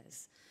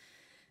tears.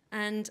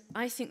 And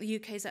I think the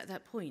UK is at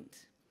that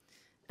point,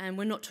 and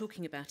we're not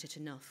talking about it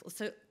enough.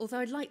 Also, although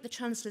I like the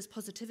Chancellor's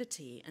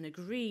positivity and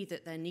agree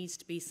that there needs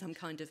to be some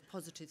kind of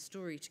positive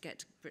story to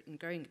get Britain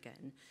going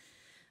again,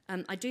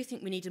 I do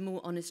think we need a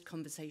more honest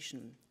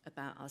conversation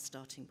about our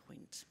starting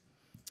point.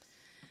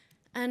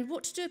 And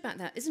what to do about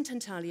that isn't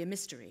entirely a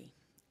mystery.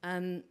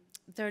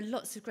 There are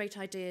lots of great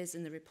ideas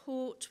in the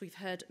report. We've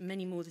heard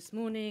many more this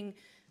morning.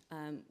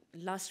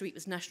 Last week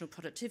was National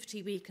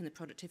Productivity Week, and the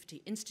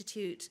Productivity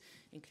Institute,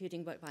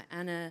 including work by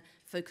Anna,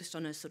 focused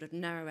on a sort of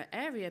narrower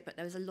area, but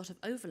there was a lot of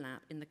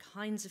overlap in the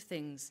kinds of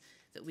things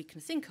that we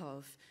can think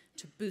of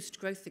to boost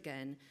growth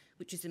again,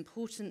 which is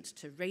important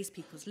to raise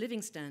people's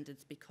living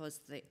standards because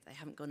they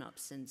haven't gone up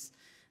since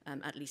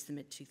at least the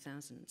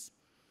mid-2000s.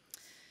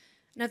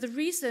 Now, the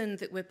reason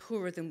that we're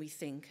poorer than we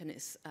think, and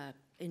it's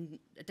in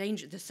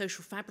danger, the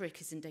social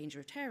fabric is in danger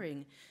of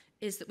tearing,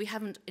 is that we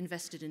haven't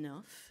invested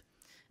enough,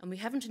 and we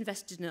haven't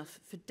invested enough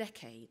for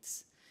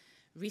decades.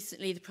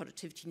 Recently, the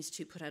Productivity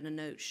Institute put out a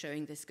note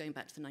showing this going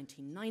back to the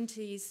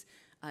 1990s.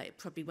 It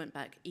probably went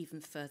back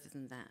even further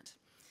than that.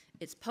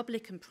 It's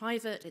public and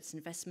private, it's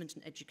investment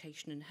in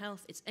education and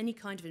health, it's any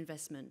kind of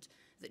investment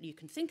that you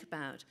can think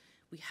about.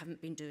 We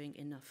haven't been doing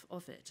enough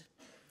of it.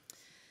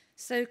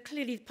 So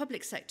clearly the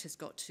public sector's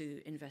got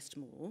to invest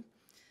more.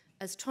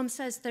 As Tom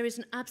says, there is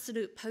an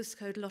absolute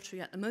postcode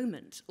lottery at the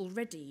moment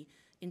already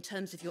in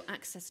terms of your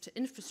access to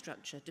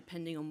infrastructure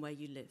depending on where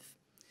you live.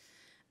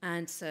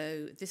 And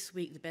so this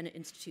week the Bennett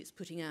Institute's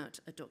putting out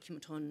a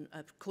document on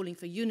calling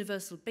for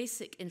universal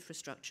basic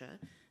infrastructure,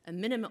 a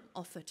minimum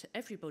offer to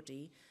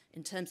everybody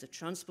in terms of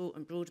transport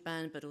and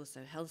broadband, but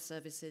also health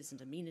services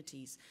and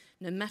amenities,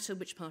 no matter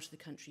which part of the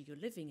country you're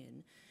living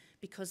in,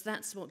 because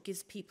that's what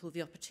gives people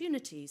the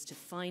opportunities to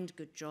find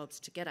good jobs,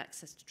 to get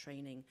access to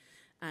training,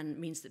 and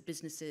means that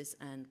businesses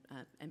and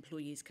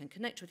employees can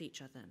connect with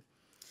each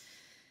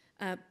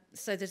other.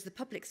 So there's the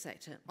public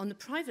sector. On the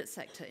private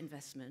sector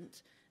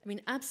investment, I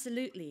mean,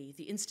 absolutely,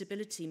 the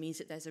instability means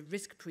that there's a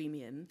risk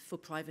premium for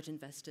private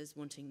investors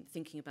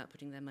thinking about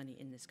putting their money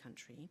in this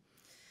country.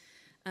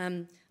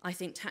 I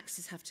think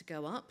taxes have to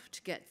go up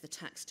to get the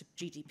tax to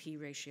GDP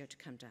ratio to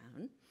come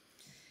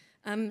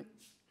down.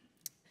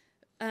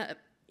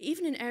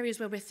 Even in areas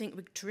where we think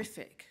we're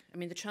terrific, I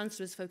mean, the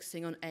Chancellor is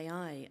focusing on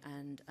AI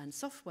and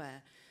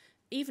software.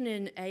 Even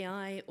in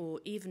AI or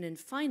even in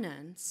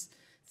finance,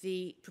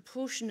 the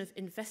proportion of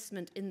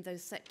investment in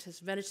those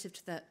sectors relative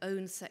to their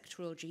own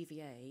sectoral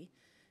GVA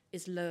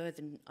is lower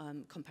than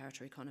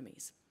comparator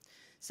economies.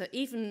 So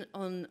even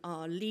on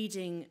our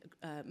leading,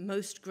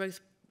 most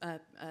growth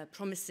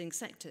promising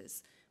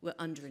sectors, we're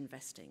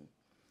underinvesting.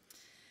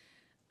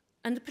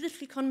 And the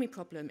political economy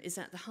problem is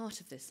at the heart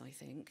of this, I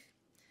think.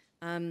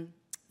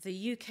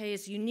 The UK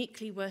is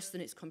uniquely worse than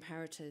its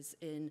comparators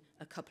in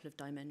a couple of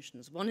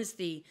dimensions. One is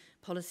the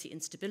policy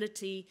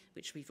instability,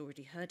 which we've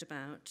already heard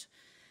about.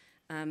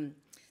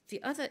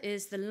 The other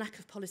is the lack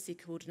of policy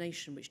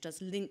coordination, which does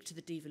link to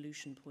the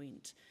devolution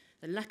point.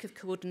 The lack of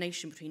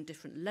coordination between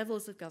different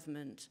levels of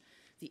government,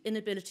 the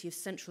inability of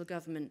central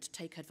government to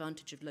take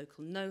advantage of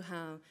local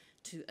know-how,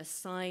 to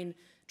assign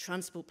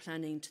transport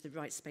planning to the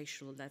right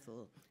spatial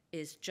level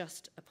is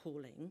just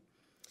appalling.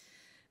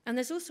 And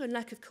there's also a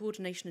lack of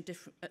coordination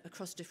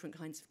across different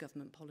kinds of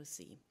government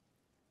policy.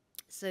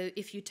 So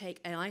if you take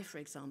AI, for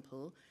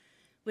example,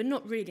 we're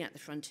not really at the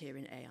frontier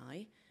in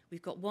AI.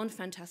 We've got one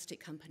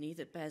fantastic company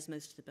that bears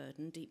most of the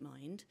burden,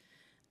 DeepMind,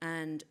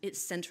 and its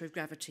center of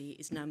gravity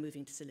is now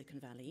moving to Silicon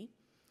Valley.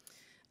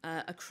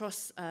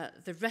 Across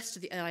the rest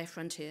of the AI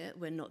frontier,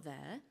 we're not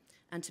there.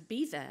 And to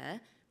be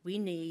there, we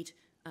need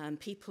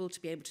people to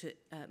be able to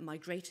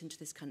migrate into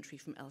this country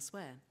from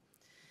elsewhere.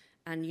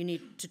 And you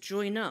need to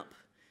join up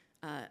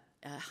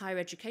higher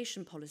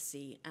education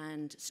policy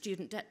and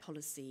student debt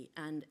policy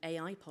and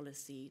AI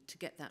policy to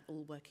get that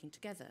all working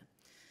together.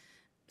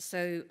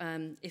 So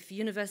if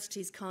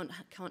universities can't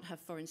have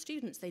foreign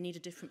students, they need a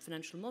different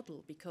financial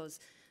model because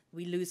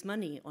we lose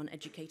money on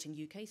educating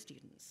UK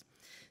students.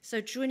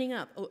 So joining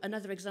up, or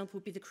another example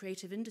would be the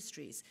creative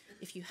industries.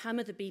 If you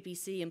hammer the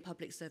BBC and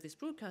public service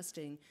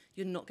broadcasting,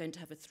 you're not going to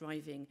have a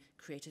thriving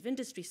creative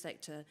industry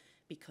sector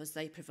because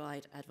they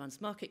provide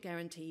advanced market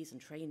guarantees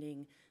and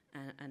training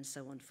and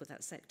so on for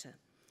that sector.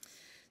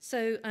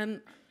 So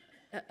I'm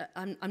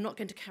not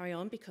going to carry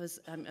on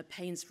because it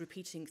pains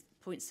repeating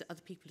points that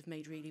other people have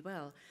made really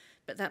well.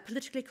 But that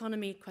political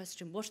economy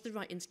question, what are the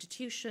right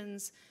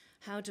institutions?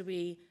 How do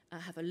we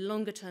have a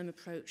longer term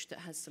approach that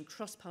has some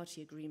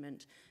cross-party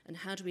agreement? And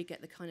how do we get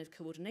the kind of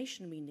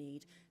coordination we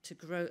need to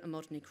grow a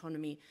modern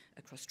economy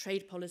across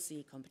trade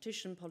policy,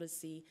 competition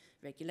policy,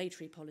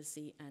 regulatory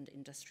policy, and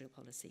industrial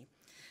policy?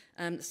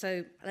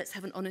 So let's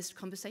have an honest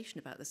conversation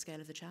about the scale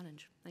of the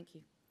challenge. Thank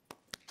you.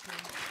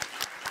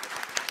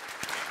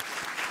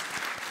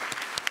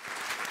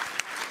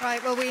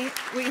 Right, well, we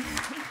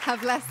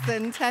have less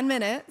than 10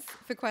 minutes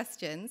for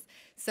questions.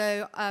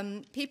 So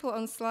people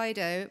on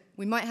Slido,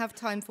 we might have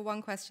time for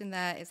one question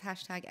there. It's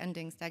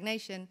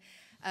 #EndingStagnation.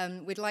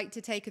 We'd like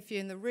to take a few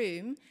in the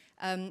room.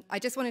 I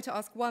just wanted to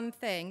ask one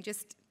thing,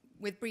 just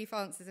with brief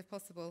answers if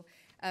possible,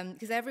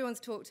 because everyone's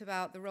talked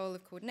about the role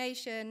of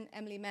coordination.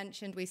 Emily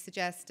mentioned we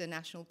suggest a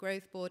national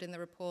growth board in the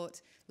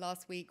report.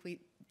 Last week we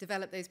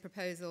developed those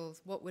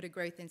proposals. What would a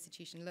growth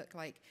institution look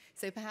like?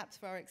 So perhaps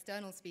for our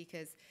external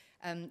speakers,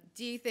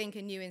 do you think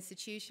a new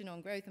institution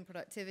on growth and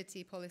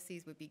productivity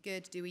policies would be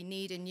good? Do we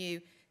need a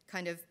new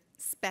kind of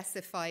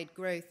specified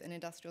growth and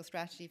industrial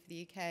strategy for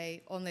the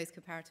UK on those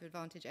comparative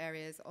advantage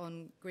areas,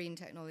 on green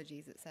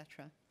technologies,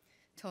 etc.?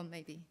 Tom,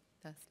 maybe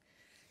first.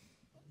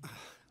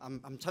 I'm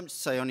tempted to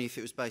say only if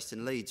it was based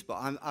in Leeds,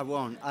 but I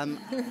won't.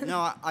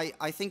 No,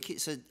 I think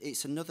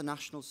it's another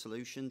national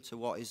solution to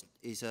what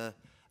is a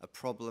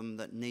problem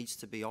that needs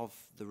to be of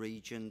the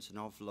regions and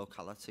of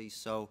localities.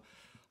 So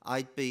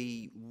I'd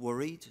be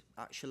worried,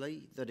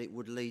 actually, that it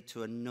would lead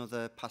to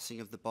another passing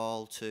of the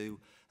ball to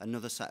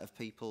another set of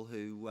people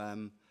who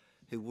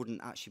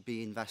wouldn't actually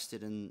be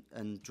invested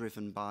and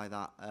driven by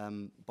that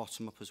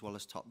bottom-up as well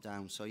as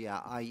top-down. So, yeah,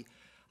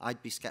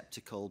 I'd be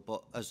sceptical,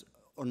 but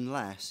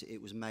unless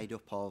it was made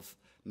up of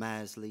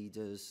mayors,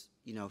 leaders,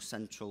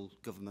 central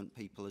government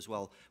people as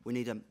well. We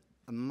need a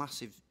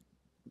massively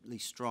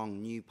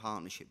strong new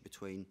partnership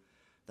between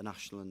the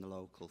national and the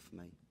local for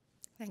me.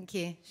 Thank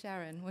you.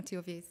 Sharon, what are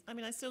your views? I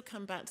mean, I still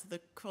come back to the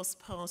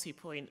cross-party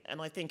point,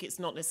 and I think it's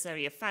not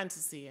necessarily a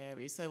fantasy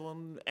area. So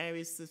on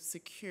areas of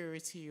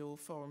security or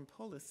foreign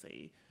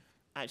policy,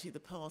 actually the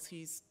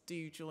parties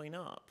do join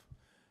up.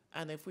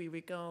 And if we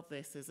regard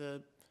this as I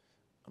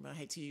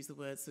hate to use the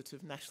word sort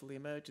of national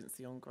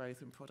emergency on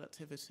growth and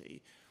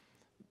productivity,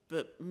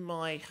 but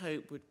my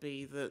hope would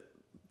be that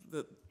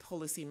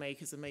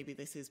policymakers, and maybe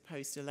this is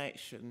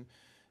post-election,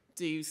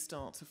 do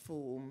start to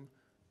form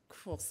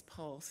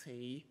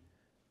cross-party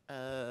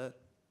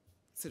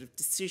sort of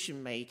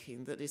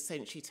decision-making that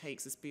essentially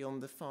takes us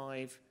beyond the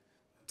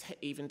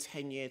even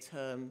 10-year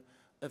term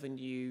of a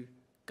new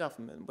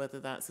government, whether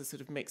that's a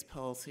sort of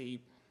mixed-party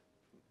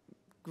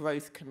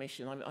growth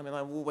commission. I mean,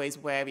 I'm always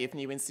wary of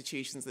new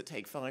institutions that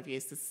take 5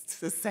 years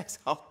to set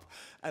up,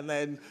 and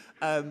then,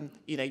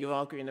 you're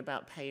arguing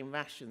about paying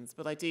rations.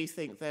 But I do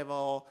think there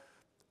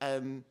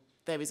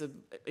is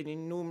an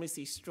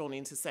enormously strong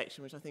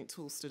intersection, which I think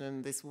Torsten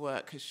and this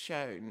work has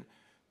shown,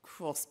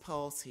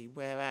 cross-party,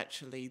 where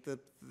actually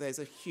there's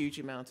a huge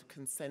amount of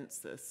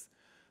consensus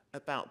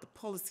about the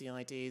policy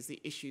ideas.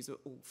 The issues are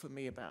all, for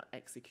me, about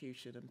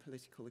execution and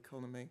political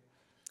economy.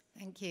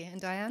 Thank you.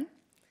 And Diane?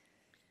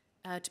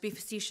 To be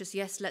facetious,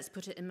 yes, let's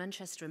put it in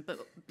Manchester, but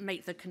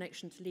make the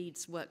connection to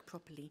Leeds work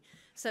properly.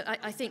 So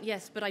I think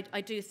yes, but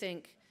I do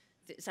think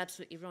that it's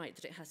absolutely right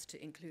that it has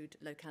to include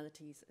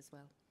localities as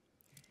well.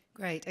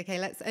 Great. Okay,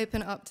 let's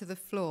open up to the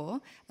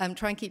floor.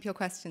 Try and keep your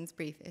questions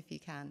brief if you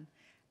can.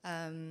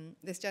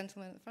 This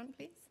gentleman at the front,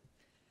 please.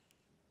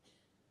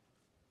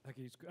 Thank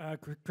you.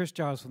 Chris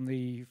Giles from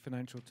the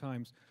Financial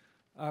Times.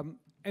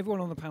 Everyone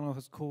on the panel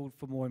has called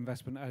for more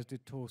investment, as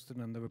did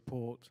Torsten and the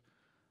report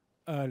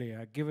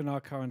earlier. Given our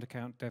current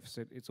account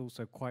deficit, it's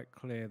also quite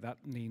clear that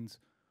means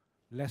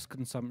less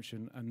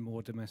consumption and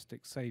more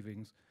domestic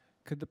savings.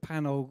 Could the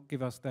panel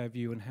give us their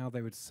view on how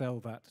they would sell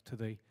that to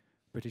the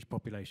British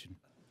population?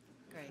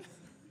 Great.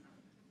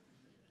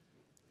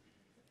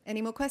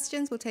 Any more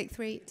questions? We'll take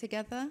three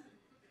together.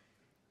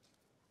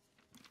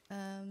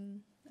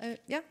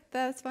 Yeah,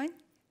 that's fine.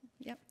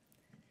 Yep.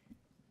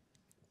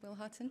 Will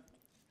Hutton.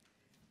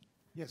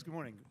 Yes, good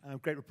morning.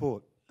 Great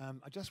report.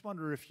 I just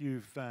wonder if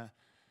you've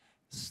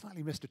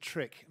slightly missed a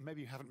trick.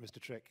 Maybe you haven't missed a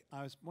trick.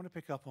 I want to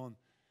pick up on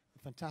a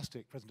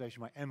fantastic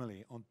presentation by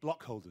Emily on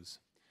block holders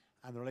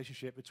and the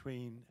relationship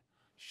between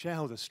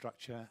shareholder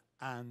structure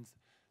and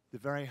the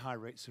very high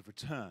rates of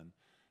return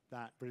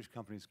that British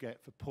companies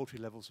get for paltry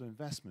levels of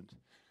investment.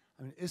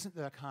 I mean, isn't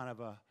there kind of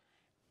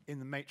in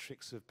the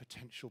matrix of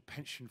potential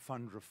pension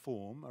fund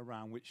reform,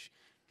 around which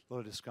a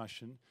lot of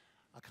discussion,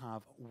 a kind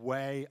of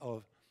way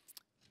of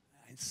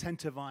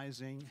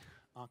incentivizing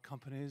our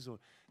companies or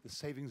the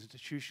savings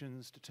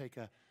institutions to take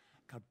a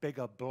kind of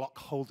bigger block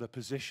holder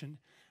position?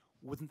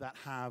 Wouldn't that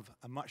have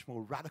a much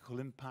more radical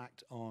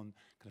impact on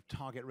kind of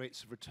target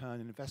rates of return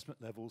and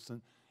investment levels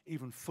than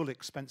even full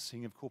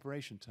expensing of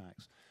corporation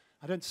tax?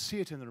 I don't see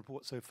it in the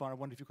report so far. I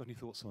wonder if you've got any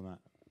thoughts on that.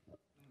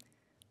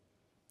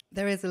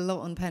 There is a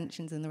lot on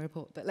pensions in the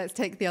report, but let's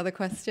take the other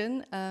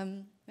question.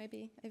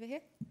 Maybe over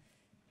here.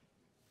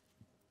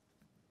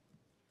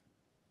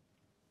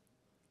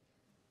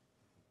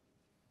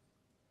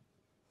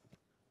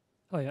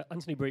 Hi,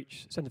 Anthony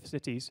Breach, Centre for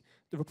Cities.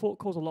 The report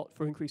calls a lot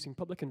for increasing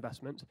public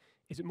investment.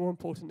 Is it more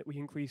important that we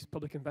increase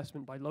public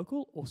investment by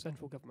local or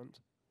central government?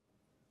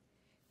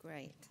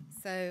 Great.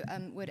 So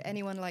would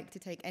anyone like to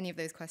take any of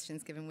those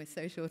questions, given we're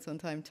so short on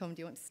time? Tom, do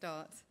you want to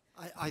start?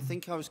 I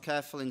think I was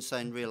careful in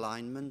saying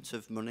realignment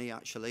of money,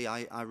 actually.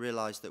 I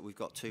realised that we've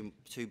got too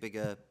big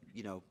a,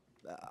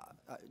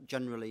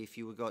 generally, if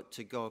you were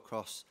to go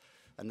across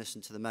and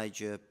listen to the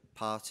major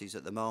parties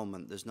at the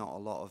moment, there's not a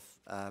lot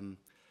of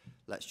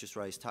let's just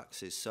raise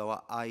taxes.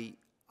 So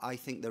I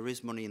think there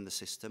is money in the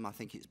system. I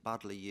think it's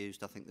badly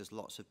used. I think there's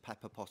lots of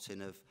pepper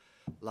potting of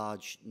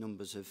large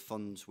numbers of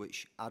funds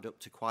which add up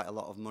to quite a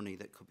lot of money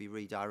that could be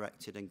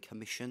redirected and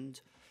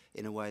commissioned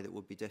in a way that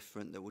would be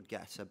different, that would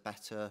get a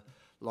better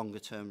longer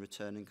term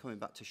return. And coming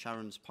back to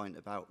Sharon's point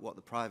about what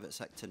the private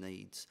sector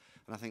needs,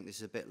 and I think this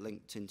is a bit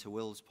linked into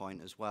Will's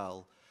point as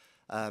well,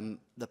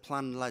 the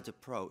plan-led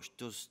approach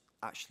does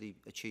actually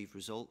achieve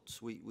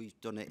results. We've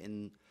done it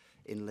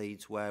in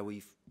Leeds, where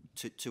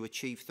to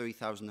achieve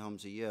 3,000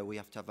 homes a year, we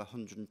have to have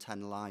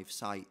 110 live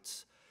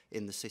sites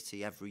in the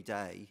city every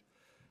day.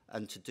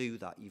 And to do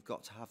that, you've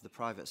got to have the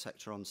private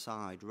sector on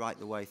side right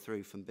the way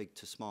through from big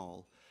to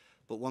small.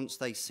 But once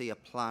they see a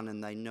plan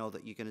and they know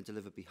that you're going to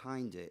deliver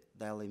behind it,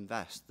 they'll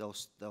invest.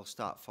 They'll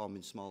start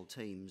forming small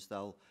teams.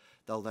 They'll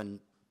then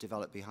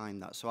develop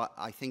behind that. So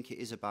I think it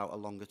is about a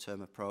longer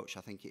term approach.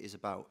 I think it is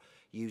about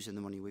using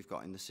the money we've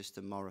got in the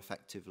system more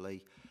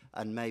effectively,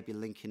 and maybe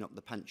linking up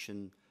the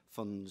pension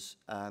funds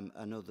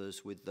and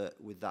others with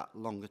that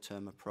longer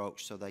term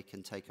approach, so they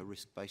can take a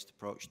risk-based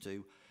approach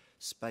to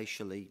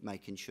spatially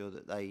making sure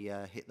that they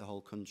hit the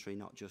whole country,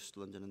 not just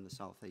London and the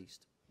South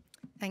East.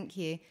 Thank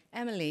you.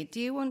 Emily,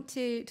 do you want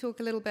to talk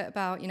a little bit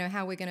about,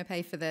 how we're going to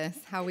pay for this,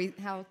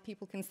 how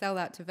people can sell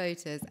that to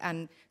voters,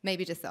 and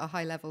maybe just at a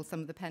high level some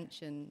of the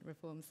pension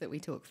reforms that we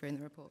talk through in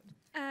the report?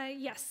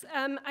 Yes,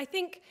 I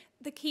think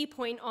the key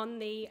point on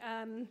the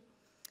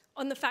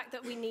fact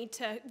that we need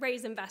to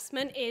raise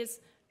investment is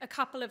a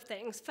couple of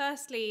things.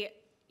 Firstly,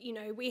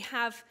 we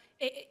have,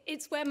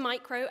 it's where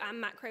micro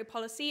and macro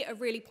policy are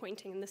really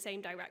pointing in the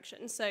same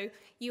direction. So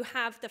you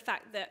have the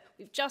fact that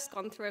we've just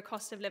gone through a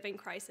cost of living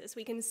crisis.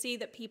 We can see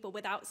that people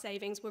without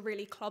savings were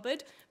really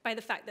clobbered by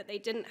the fact that they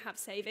didn't have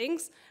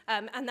savings.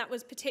 And that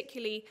was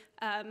particularly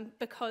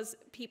because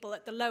people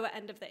at the lower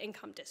end of the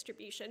income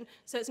distribution.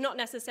 So it's not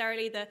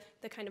necessarily the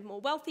kind of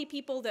more wealthy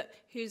people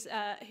whose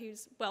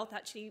wealth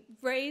actually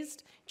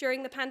raised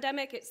during the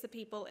pandemic. It's the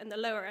people in the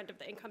lower end of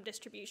the income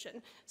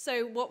distribution.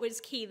 So what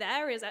was key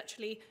there is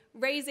actually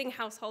raising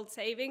household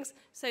savings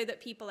so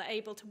that people are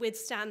able to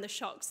withstand the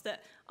shocks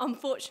that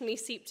unfortunately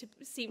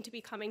seem to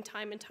be coming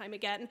time and time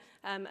again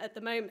at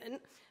the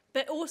moment.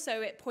 But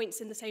also it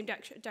points in the same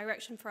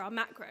direction for our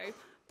macro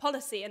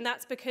policy, and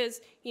that's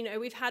because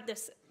we've had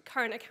this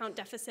current account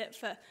deficit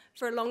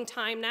for a long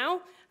time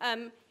now.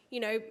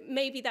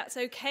 Maybe that's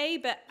okay,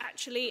 but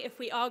actually if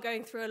we are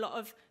going through a lot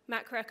of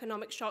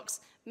macroeconomic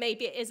shocks,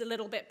 maybe it is a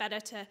little bit better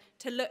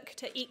to look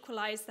to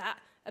equalize that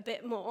a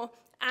bit more.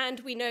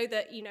 And we know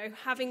that,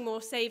 having more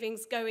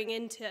savings going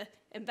into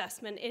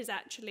investment is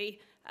actually,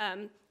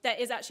 there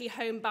is actually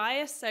home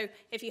bias. So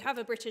if you have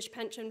a British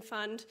pension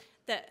fund,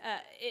 that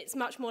it's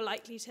much more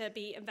likely to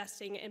be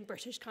investing in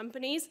British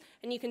companies.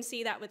 And you can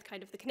see that with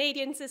kind of the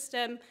Canadian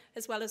system,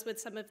 as well as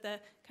with some of the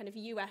kind of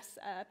US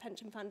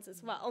pension funds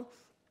as well.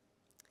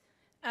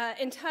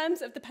 In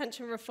terms of the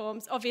pension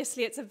reforms,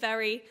 obviously it's a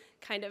very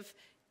kind of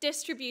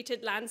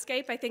distributed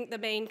landscape. I think the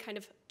main kind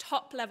of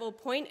top level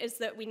point is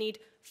that we need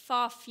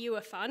far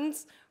fewer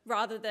funds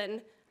rather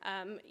than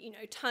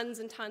tons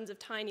and tons of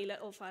tiny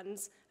little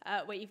funds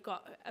where you've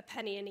got a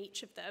penny in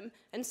each of them.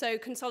 And so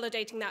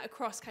consolidating that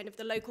across kind of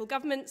the local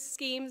government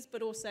schemes,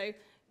 but also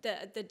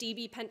the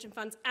DB pension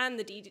funds and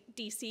the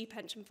DC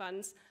pension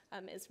funds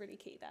is really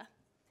key there.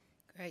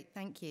 Great,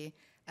 thank you.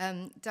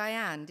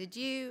 Diane, did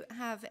you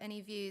have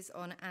any views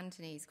on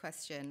Anthony's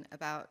question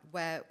about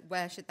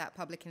where should that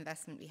public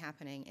investment be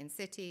happening, in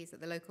cities, at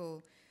the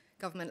local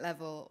government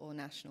level or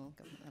national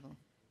government level?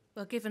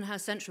 Well, given how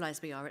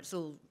centralised we are, it's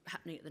all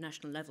happening at the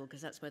national level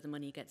because that's where the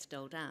money gets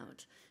doled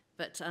out.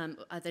 But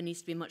there needs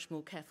to be much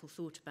more careful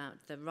thought about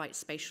the right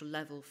spatial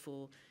level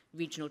for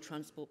regional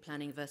transport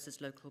planning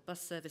versus local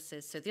bus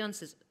services. So the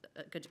answer is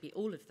going to be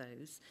all of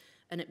those,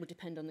 and it will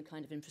depend on the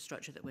kind of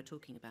infrastructure that we're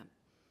talking about.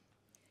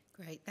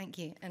 Great, thank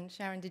you. And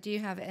Sharon, did you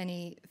have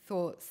any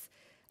thoughts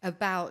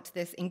about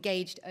this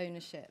engaged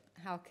ownership?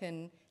 How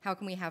can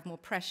we have more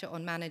pressure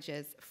on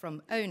managers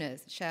from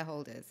owners,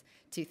 shareholders,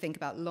 to think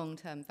about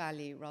long-term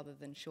value rather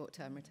than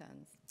short-term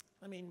returns?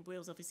 I mean,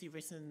 Will's obviously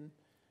written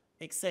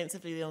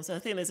extensively on. So I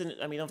think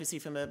obviously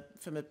from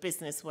a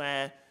business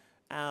where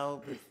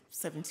our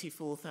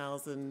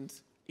 74,000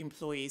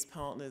 employees,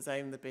 partners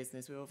own the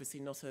business, we're obviously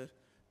not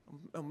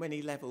on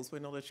many levels, we're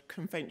not a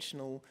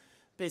conventional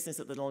business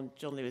at the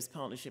John Lewis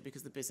Partnership,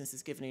 because the business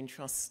is given in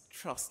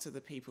trust to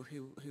the people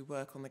who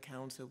work on the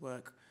counter,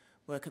 work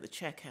at the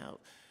checkout.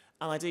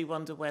 And I do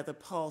wonder whether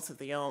part of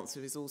the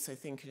answer is also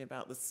thinking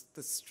about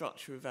the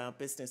structure of our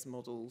business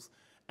models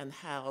and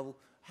how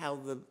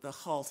the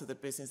heart of the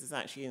business is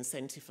actually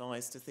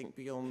incentivized to think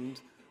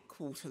beyond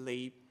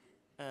quarterly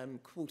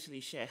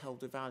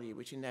shareholder value,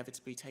 which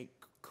inevitably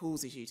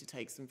causes you to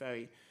take some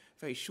very,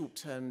 very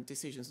short-term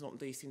decisions,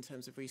 not least in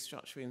terms of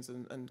restructurings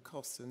and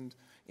costs and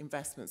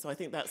investments. So I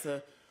think that's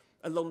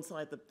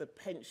alongside the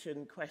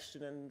pension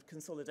question and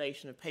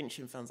consolidation of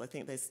pension funds, I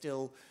think there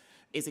still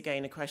is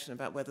again a question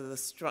about whether the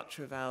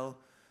structure of our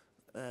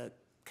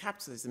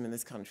capitalism in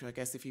this country, I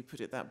guess if you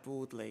put it that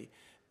broadly,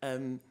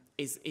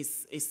 is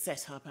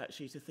set up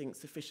actually to think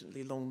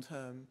sufficiently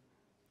long-term.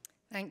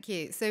 Thank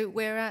you. So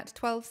we're at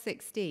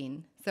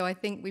 12:16, so I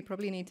think we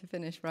probably need to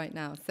finish right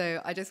now.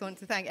 So I just want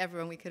to thank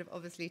everyone. We could have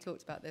obviously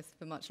talked about this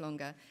for much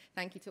longer.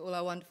 Thank you to all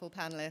our wonderful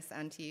panelists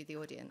and to you, the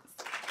audience.